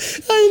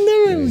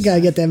 I never we gotta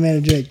get that man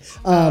a drink.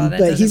 that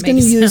But he's doesn't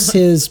gonna make use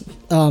his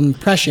No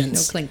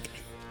prescience clink.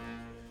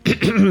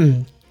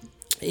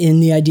 in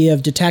the idea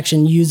of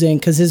detection, using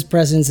because his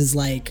presence is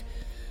like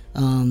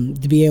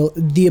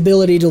the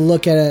ability to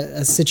look at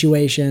a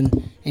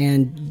situation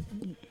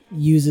and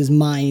use his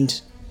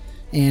mind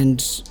and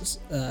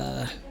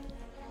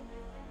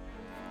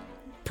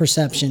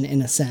perception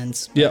in a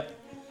sense. Yep.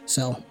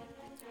 So,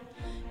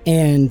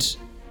 and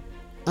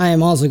I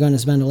am also going to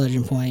spend a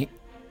legend point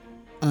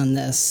on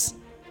this.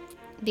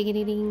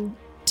 Diggity ding.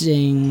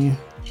 Ding.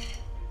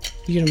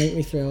 You're gonna make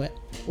me throw it.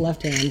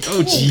 Left hand.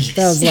 Oh, jeez.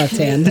 That was left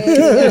hand.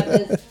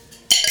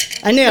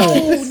 I nailed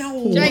it.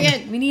 No. Try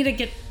again. We need to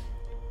get.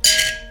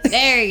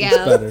 There you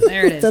go. Better.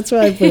 There it is. That's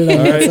why I put it on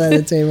All that right. side of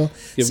the table.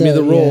 Give me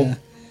the roll.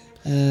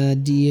 Yeah.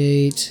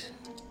 D8.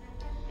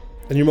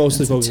 And you're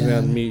mostly That's a focusing 10.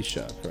 on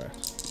Misha, correct?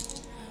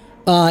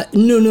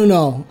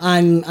 No.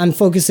 I'm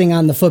focusing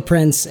on the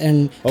footprints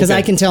and because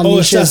I can tell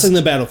Misha's assessing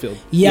the battlefield.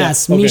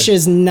 yes, Yeah, okay.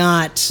 Misha's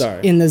not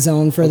Sorry. in the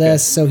zone for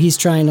this, so he's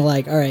trying to all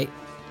right.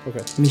 Okay.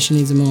 Misha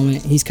needs a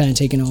moment. He's kind of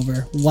taking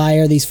over. Why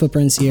are these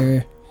footprints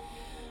here?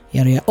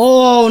 Yada yada.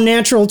 Oh,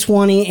 natural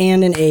 20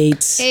 and an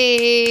 8.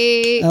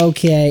 Hey.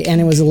 Okay,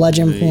 and it was a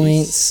legend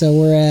point, so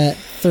we're at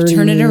 31.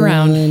 Turn it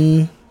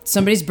around.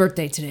 Somebody's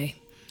birthday today.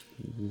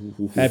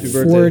 Happy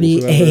birthday.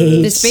 48.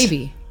 whoever- This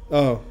baby.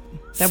 Oh.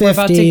 That we're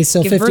about to 50,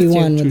 so give birth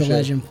 51 to. with the Touche.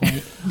 legend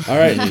point. All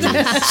right.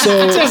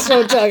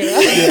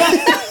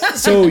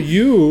 So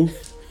you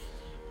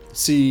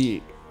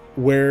see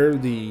where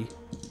the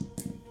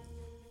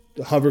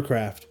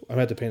hovercraft. I'm going to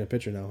have to paint a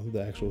picture now of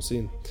the actual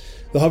scene.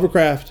 The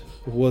hovercraft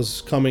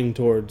was coming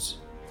towards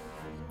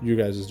you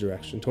guys'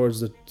 direction, towards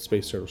the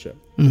space turtle ship.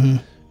 Mm-hmm.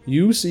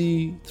 You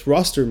see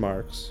thruster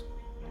marks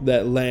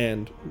that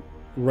land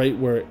right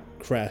where it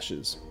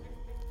crashes.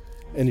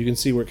 And you can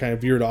see where it kind of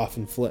veered off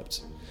and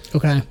flipped.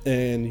 Okay.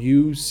 And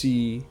you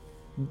see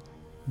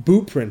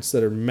boot prints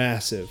that are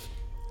massive,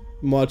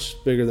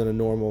 much bigger than a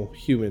normal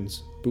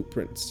human's boot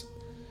prints.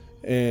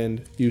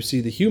 And you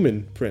see the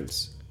human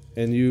prints,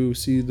 and you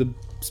see the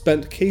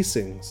spent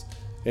casings,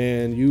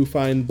 and you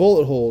find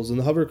bullet holes in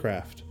the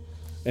hovercraft,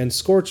 and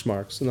scorch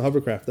marks in the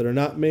hovercraft that are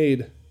not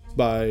made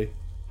by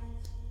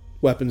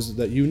weapons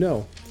that you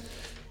know.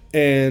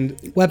 And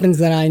Weapons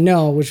that I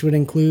know, which would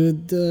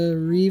include the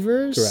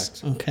Reavers?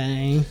 Correct.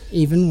 Okay.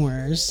 Even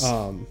worse.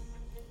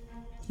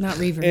 Not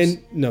Reavers.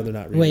 and no, they're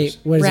not Reavers. Wait,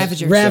 what is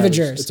Ravagers. it?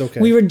 Ravagers. It's okay.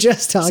 We were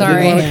just talking Sorry. I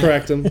about want to that.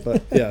 correct them,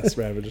 but yes,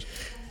 Ravagers.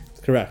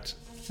 Correct.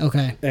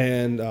 Okay.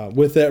 And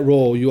with that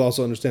roll, you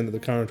also understand that the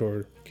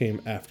Carnotaur came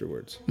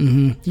afterwards.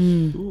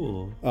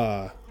 Cool.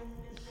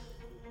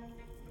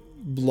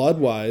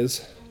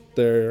 Blood-wise,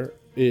 there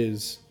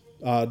is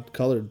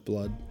odd-colored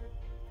blood,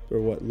 or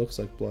what looks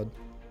like blood.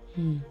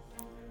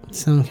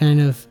 Some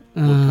kind of.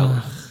 What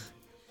color?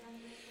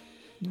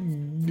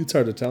 It's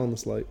hard to tell in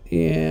this light.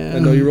 Yeah. I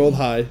know you rolled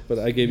high, but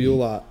I gave you a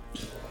lot.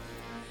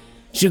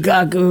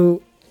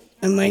 Shukaku,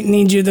 I might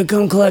need you to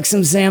come collect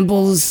some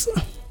samples.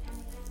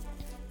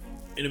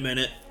 In a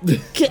minute.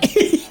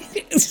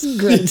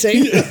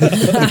 Grunting.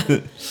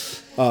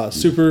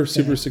 Super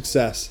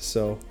success.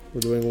 So we're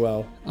doing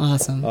well.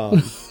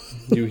 Awesome.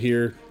 You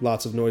hear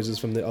lots of noises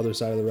from the other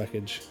side of the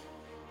wreckage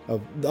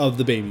of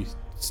the baby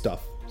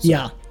stuff.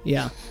 So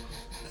Yeah.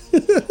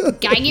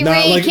 Gotta get Not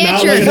ready like to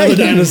catch not like her. another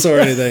dinosaur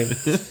or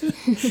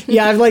anything.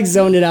 Yeah, I've like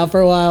zoned it out for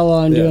a while while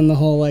I'm Yeah. doing the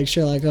whole like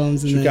Sherlock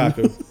Holmes and then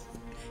Shukaku,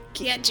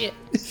 Catch it.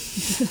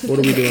 what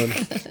are we doing?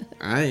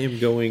 I am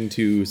going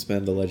to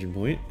spend a legend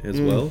point as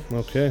well.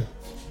 Okay.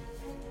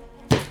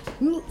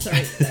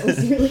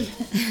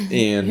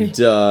 And use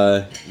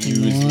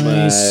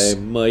Nice.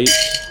 my might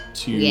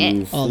to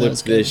Yeah. Oh, that flip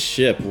was good. this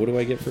ship. What do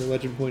I get for a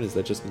legend point? Is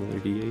that just another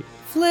D8?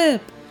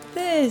 Flip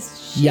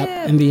this ship. Yep,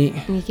 and be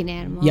You can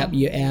add them all. yep,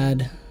 you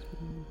add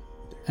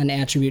an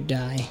attribute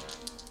die.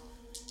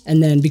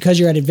 And then because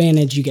you're at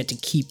advantage, you get to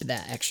keep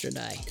that extra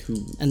die.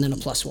 Cool. And then a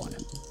 +1.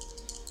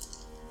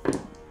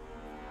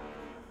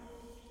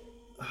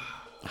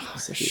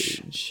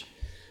 Sage.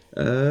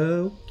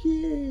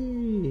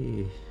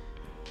 Okay.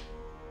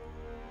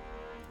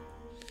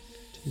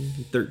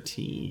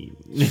 13.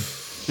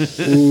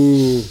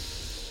 Ooh.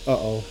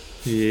 Uh-oh.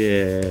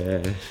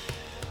 Yeah.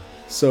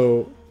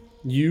 So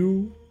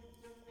you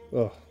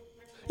oh.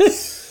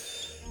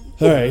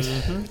 All right.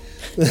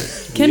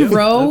 Can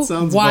Ro, that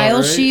sounds about while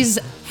right. she's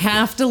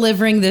half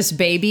delivering this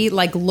baby,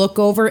 like look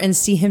over and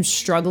see him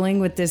struggling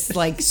with this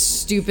like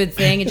stupid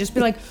thing and just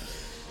be like,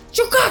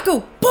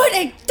 Shukaku, put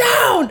it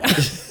down!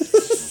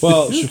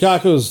 Well,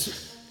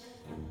 Shukaku's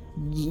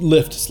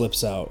lift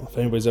slips out. If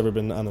anybody's ever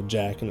been on a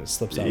jack and it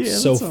slips out, Yeah, it's that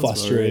so sounds about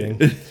frustrating.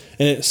 right.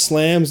 And it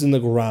slams in the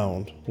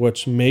ground,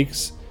 which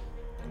makes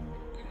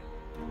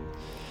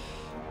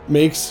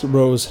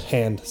Rose's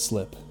hand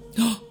slip.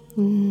 No.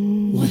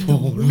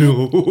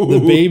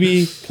 The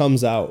baby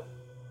comes out,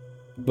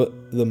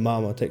 but the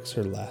mama takes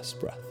her last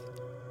breath.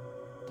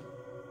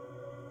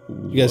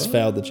 You guys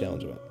failed the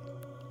challenge event.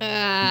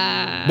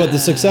 But the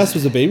success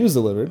was the baby was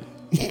delivered.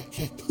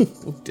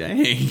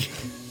 Dang.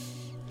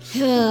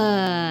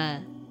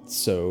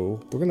 So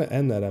we're going to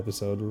end that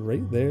episode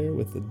right there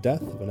with the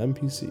death of an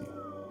NPC.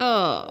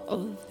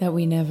 Oh. That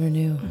we never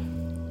knew.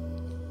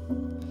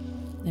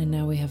 And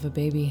now we have a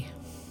baby.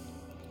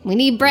 We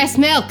need breast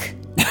milk.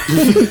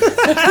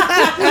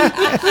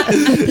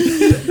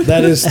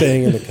 That is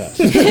staying in the cut.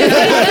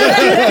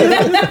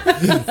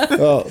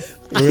 Well,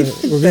 we're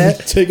going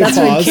to take a That's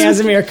when pause.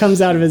 Casimir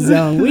comes out of his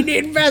zone. We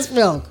need breast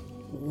milk.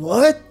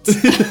 What? We're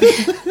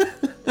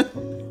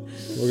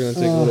going to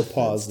take a little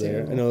pause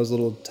there. I know it was a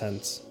little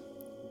tense.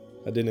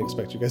 I didn't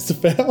expect you guys to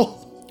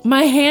fail.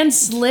 My hand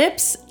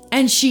slips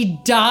and she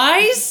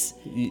dies?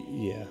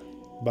 Yeah,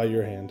 by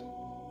your hand.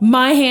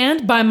 My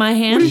hand? By my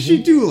hand? What did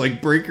she do?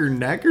 Like break her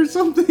neck or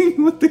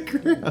something? What the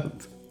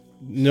crap?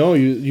 No,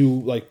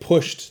 you like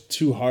pushed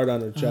too hard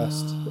on her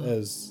chest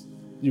as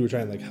you were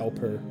trying to like help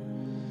her.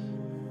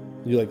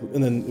 You like,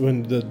 and then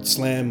when the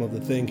slam of the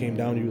thing came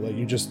down,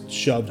 you just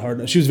shoved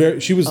hard. She was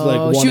like she 1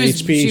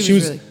 was- HP. she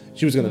was really-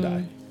 She was gonna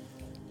die.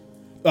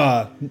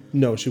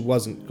 No, she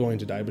wasn't going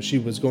to die, but she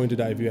was going to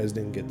die if you guys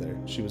didn't get there.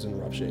 She was in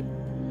rough shape.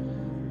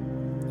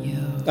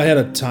 Yeah. I had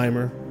a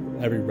timer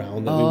every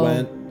round that we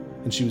went,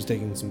 and she was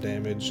taking some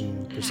damage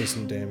and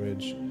persistent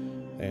damage,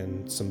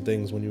 and some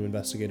things when you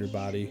investigate her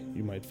body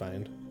you might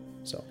find.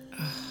 So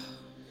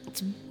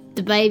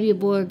The baby, a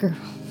boy or girl?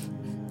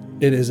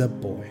 it is a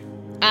boy.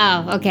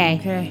 Oh, okay.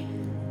 Okay.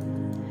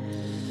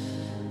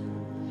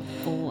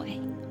 Boy.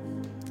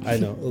 I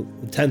know,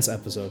 a tense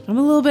episode. I'm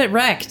a little bit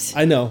wrecked.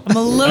 I know. I'm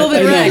a little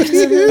bit I wrecked.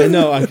 know. I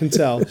know. I can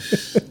tell.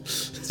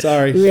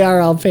 Sorry. We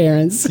are all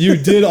parents. You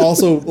did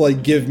also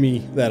like give me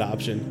that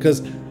option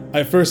because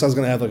at first I was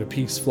gonna have like a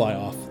piece fly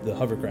off the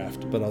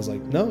hovercraft, but I was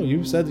like, no,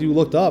 you said you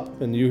looked up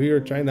and you here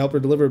trying to help her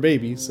deliver a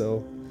baby,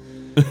 so.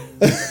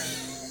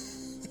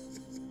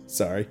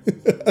 Sorry.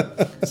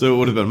 So it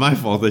would have been my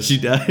fault that she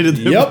died at that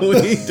Yep. point.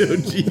 Oh,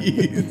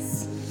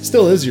 jeez.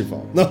 Still is your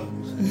fault. No.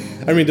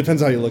 I mean,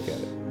 depends how you look at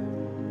it.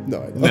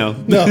 No, I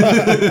don't.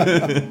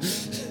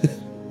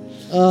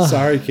 No.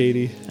 Sorry,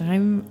 Katie.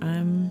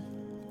 I'm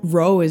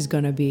Ro is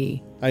gonna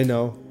be I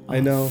know. I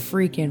a know.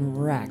 freaking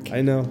wreck.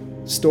 I know.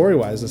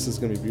 Story-wise, this is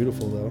gonna be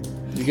beautiful, though.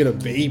 You get a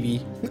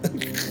baby.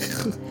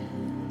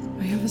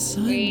 I have a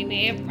son. We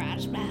need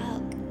breast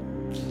milk.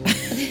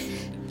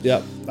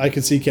 Yep. I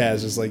can see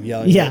Kaz just like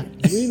yelling. Yeah.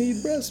 like, we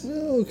need breast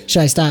milk.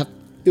 Should I stop?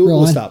 We'll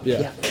rolling? stop.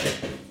 Yeah.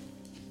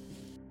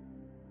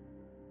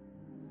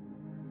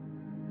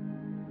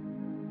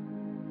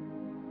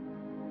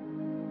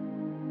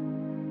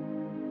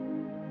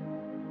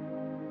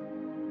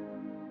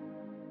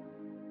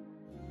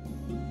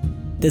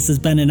 This has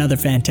been another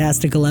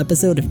fantastical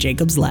episode of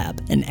Jacob's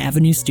Lab, an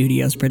Avenue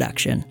Studios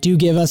production. Do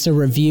give us a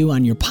review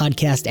on your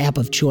podcast app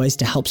of choice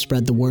to help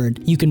spread the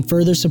word. You can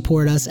further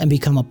support us and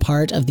become a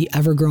part of the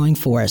ever-growing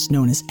forest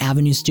known as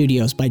Avenue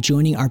Studios by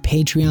joining our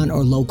Patreon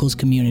or Locals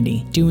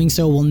community. Doing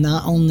so will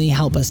not only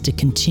help us to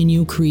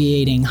continue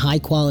creating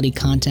high-quality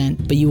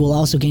content, but you will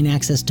also gain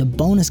access to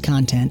bonus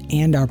content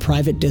and our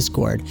private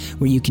Discord,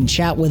 where you can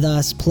chat with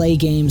us, play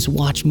games,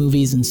 watch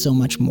movies, and so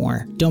much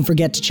more. Don't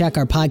forget to check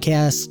our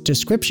podcast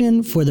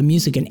description for the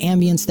music and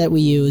ambience that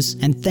we use,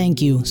 and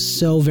thank you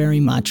so very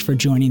much for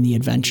joining the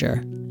adventure,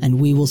 and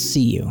we will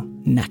see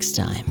you next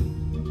time.